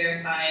to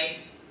verify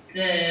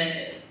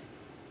the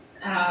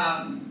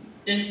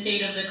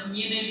state of the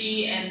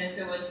community and if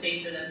it was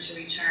safe for them to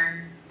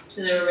return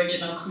to their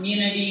original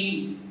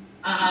community.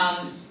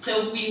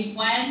 So we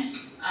went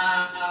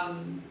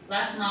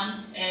last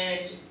month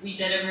and we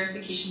did a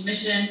verification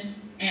mission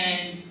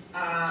and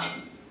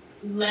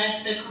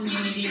let the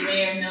community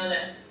there know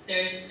that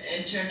there's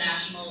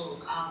international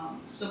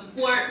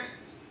support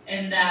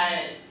and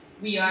that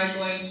we are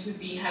going to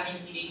be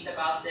having meetings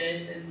about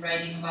this and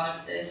writing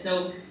about this.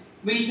 So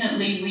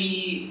recently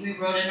we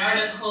wrote an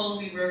article,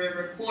 we wrote a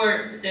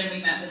report, but then we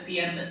met with the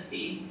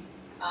embassy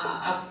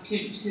up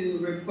to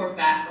report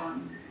back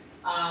on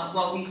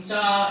what we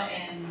saw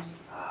and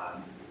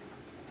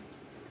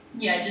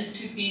just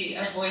to be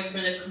a voice for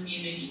the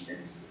community,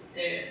 since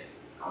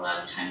a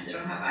lot of times they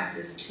don't have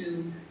access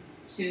to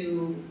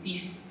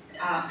these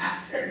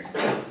actors,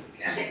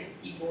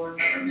 people or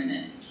government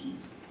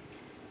entities.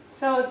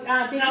 So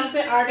this is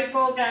the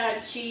article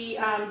that she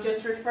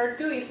just referred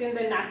to. It's in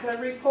the NACLA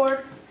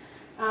reports,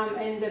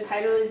 and the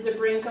title is "The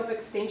Brink of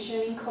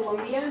Extinction in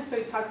Colombia." So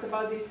it talks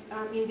about this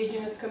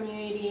indigenous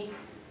community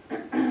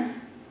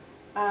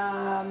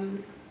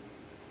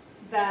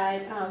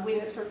that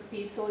Witness for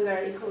Peace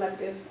Solidarity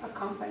Collective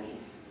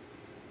accompanies.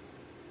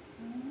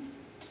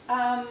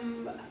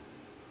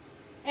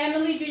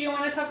 Emily, do you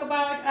want to talk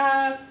about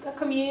a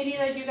community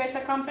that you guys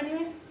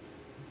accompany?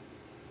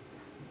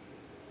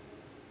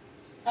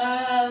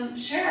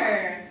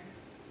 Sure.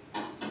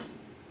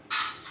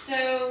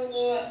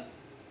 So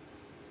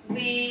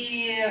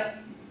we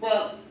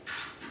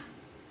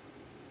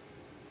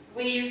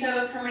used to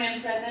have a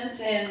permanent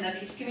presence in the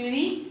peace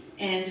community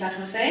in San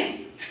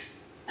Jose.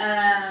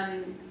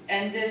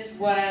 And this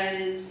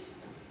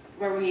was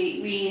where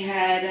we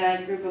had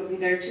a group of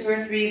either 2 or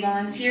 3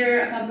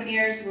 volunteer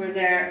accompaniers who were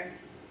there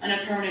on a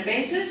permanent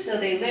basis. So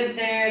they lived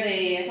there,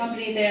 they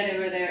accompanied there, they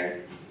were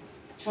there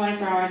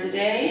 24 hours a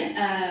day.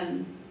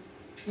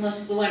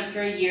 Most people went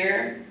for a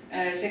year,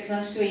 6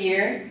 months to a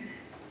year,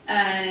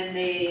 and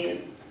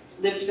they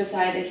lived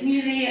beside the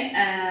community.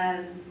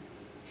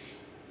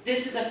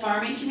 This is a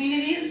farming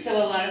community,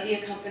 so a lot of the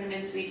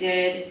accompaniments we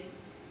did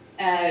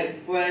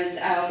was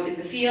out in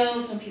the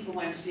fields when people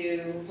went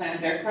to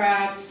plant their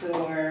crops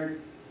or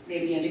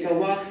maybe had to go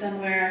walk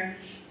somewhere.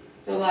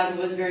 So a lot of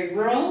it was very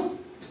rural,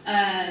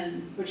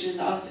 which is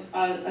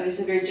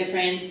obviously very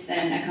different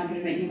than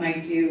accompaniment you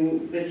might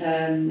do with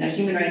a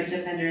human rights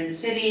defender in the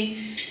city,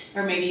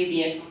 or maybe you'd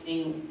be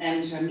accompanying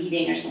them to a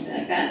meeting or something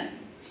like that.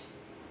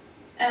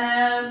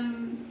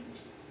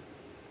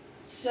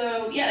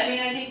 So yeah, I mean,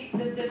 I think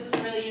this was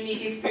a really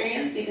unique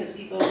experience because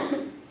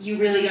you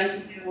really got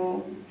to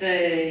know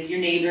your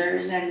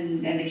neighbors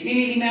and the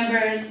community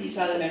members. You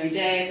saw them every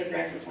day for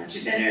breakfast, lunch,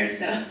 and dinner.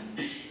 So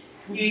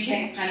you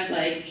became kind of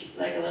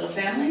like a little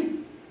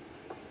family.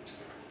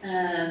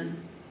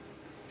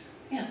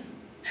 Yeah.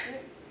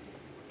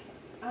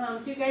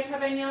 Do you guys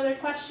have any other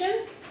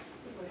questions?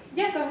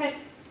 Yeah, go ahead.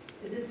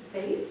 Is it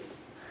safe?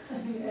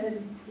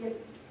 And yet,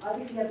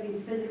 obviously you have to be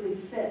physically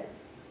fit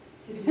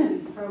to do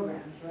these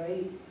programs,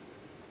 right?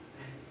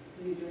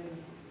 Are you doing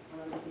a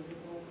lot of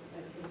physical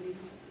activities?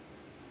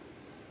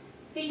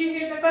 Did you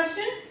hear the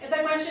question? The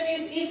question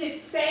is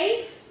it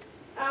safe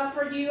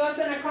for you as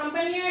an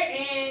accompanier,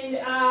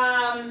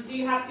 and do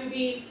you have to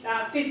be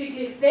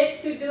physically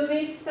fit to do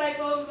this type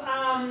of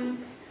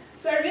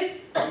service?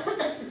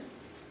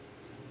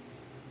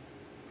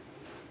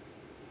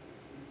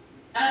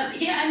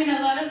 Yeah, I mean,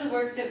 a lot of the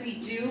work that we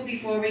do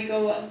before we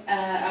go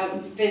out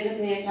and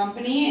physically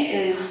accompany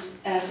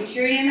is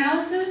security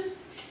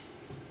analysis.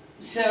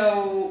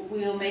 So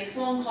we'll make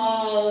phone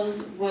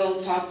calls, we'll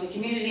talk to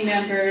community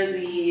members,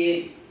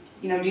 we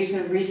do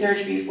some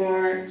research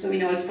before so we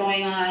know what's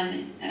going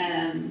on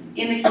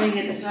in the community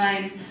at the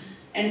time,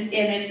 and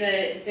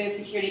if the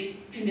security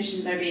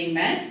conditions are being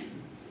met.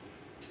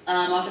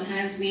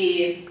 Oftentimes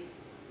we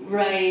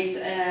write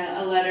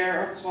a letter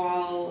or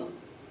call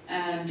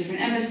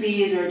different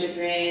embassies or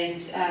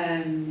different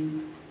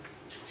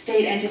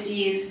state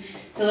entities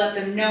to let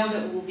them know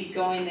that we'll be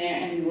going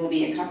there and we will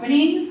be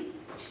accompanying.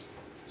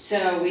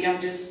 So we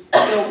don't just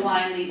go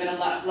blindly, but a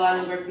lot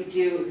of the work we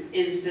do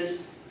is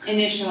this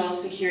initial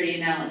security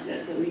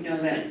analysis, so we know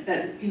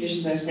that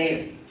conditions are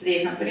safe for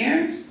the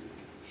accompagners.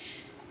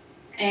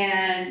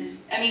 And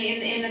I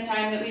mean, in the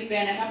time that we've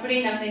been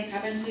accompanying, nothing's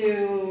happened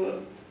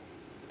to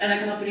an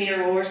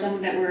accompanier or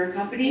someone that we're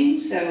accompanying.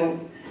 So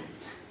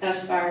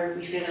thus far,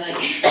 we feel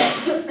like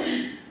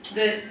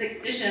the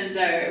conditions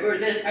are, or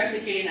our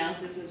security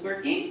analysis is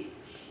working.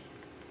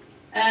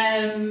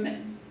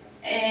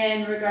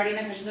 And regarding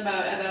the questions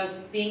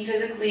about being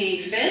physically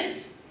fit,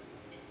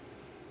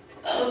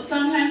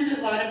 sometimes there's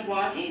a lot of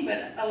walking,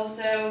 but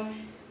also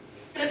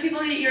the people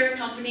that you're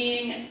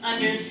accompanying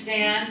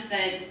understand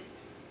that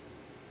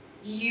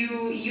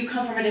you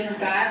come from a different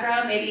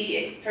background.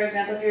 Maybe, for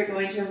example, if you're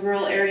going to a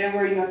rural area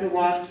where you have to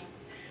walk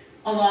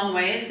a long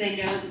ways, they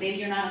know that maybe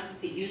you're not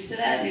used to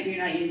that. Maybe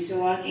you're not used to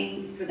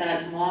walking for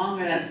that long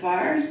or that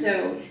far.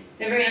 So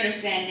they're very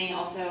understanding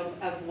also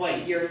of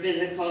what your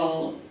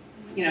physical,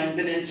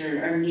 limits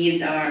or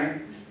needs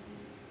are.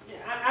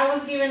 I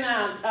was given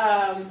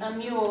a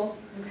mule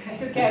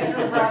to get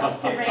through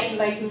rough terrain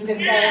like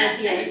this guy over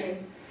here.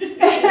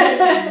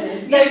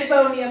 They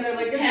saw me and they're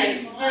like,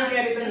 okay, I'm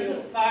getting the just mule.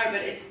 as far,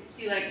 but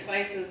it's like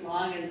twice as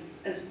long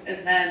as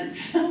them.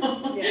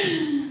 So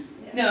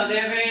Yeah. no,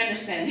 they're very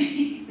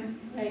understanding.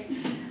 Right.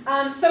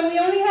 So we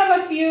only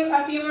have a few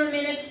more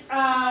minutes,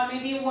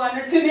 maybe 1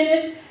 or 2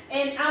 minutes,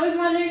 and I was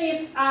wondering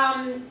if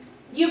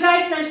you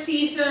guys are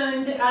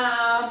seasoned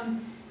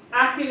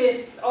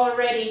activists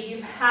already.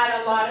 You've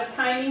had a lot of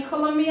time in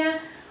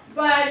Colombia,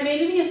 but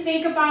maybe if you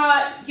think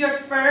about your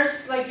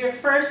first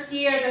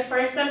year, the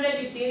first time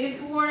that you did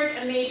this work,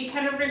 and maybe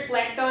kind of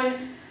reflect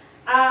on,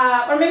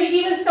 or maybe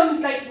give us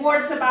some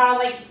words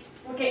about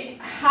okay,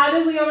 how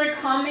do we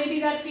overcome maybe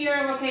that fear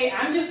of, okay,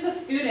 I'm just a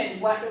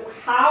student.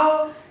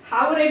 How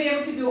would I be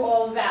able to do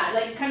all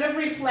that? Kind of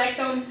reflect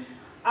on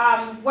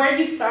where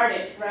you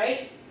started,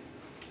 right?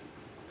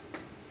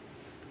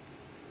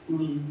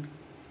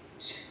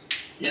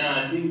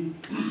 Yeah,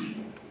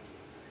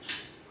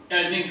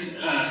 I think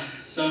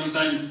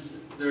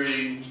sometimes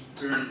during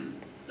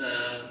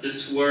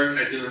this work,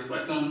 I do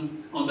reflect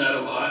on that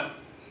a lot.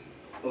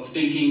 Of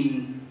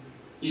thinking,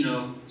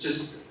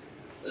 just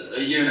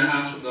a year and a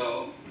half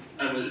ago,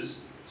 I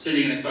was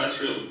sitting in a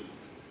classroom,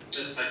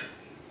 just like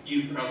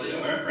you probably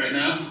are right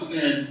now,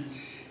 and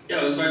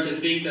yeah, it was hard to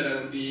think that I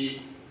would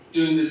be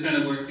doing this kind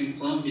of work in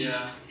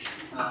Colombia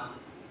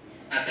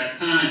at that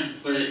time.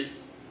 But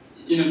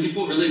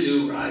people really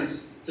do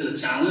rise to the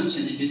challenge,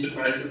 and you'd be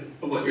surprised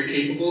of what you're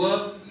capable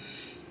of.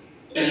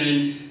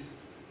 And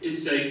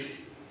it's like,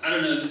 I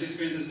don't know, this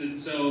experience has been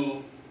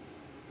so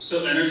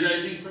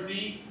energizing for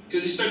me,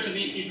 because you start to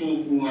meet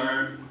people who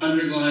are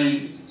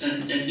undergoing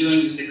and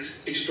doing just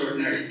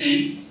extraordinary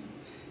things.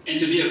 And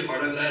to be a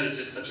part of that is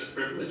just such a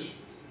privilege.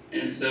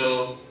 And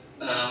so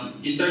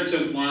you start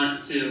to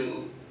want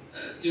to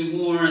do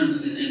more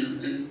and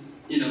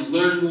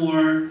learn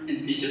more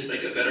and be just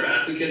like a better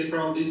advocate for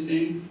all these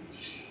things.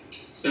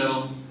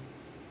 So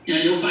yeah,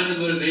 you'll find the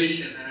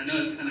motivation. And I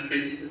know it's kind of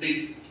crazy to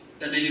think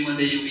that maybe one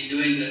day you'll be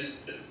doing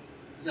this. But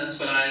that's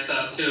what I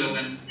thought too,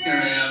 and here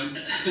I am.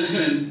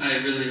 And I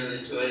really, really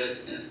enjoy it.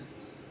 And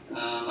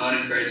I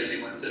would encourage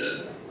anyone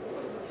to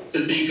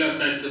think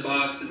outside the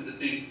box and to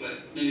think,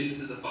 but maybe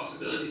this is a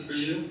possibility for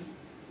you,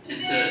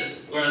 and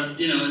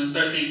and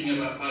start thinking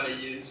about how to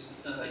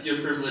use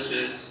your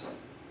privileges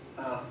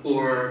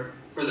for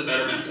the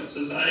betterment of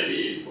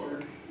society,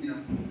 for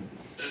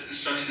the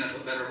construction of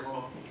a better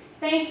world.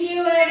 Thank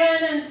you,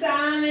 Evan and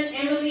Sam and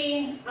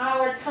Emily.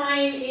 Our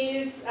time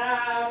is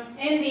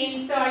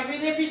ending, so I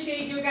really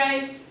appreciate you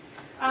guys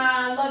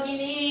logging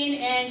in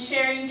and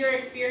sharing your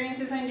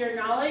experiences and your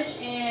knowledge,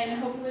 and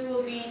hopefully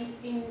we'll be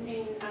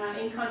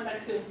in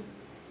contact soon.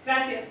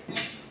 Gracias.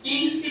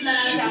 Thanks, Pilar.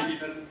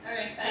 Thank you. All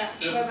right, bye.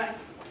 Bye-bye.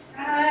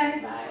 Bye.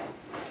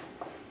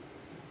 Bye.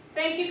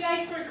 Thank you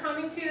guys for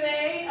coming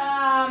today.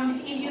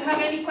 If you have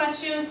any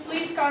questions,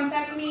 please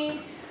contact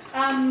me.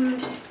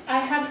 I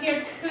have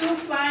here 2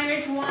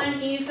 flyers.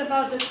 One is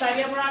about the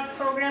study abroad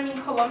program in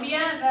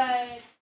Colombia that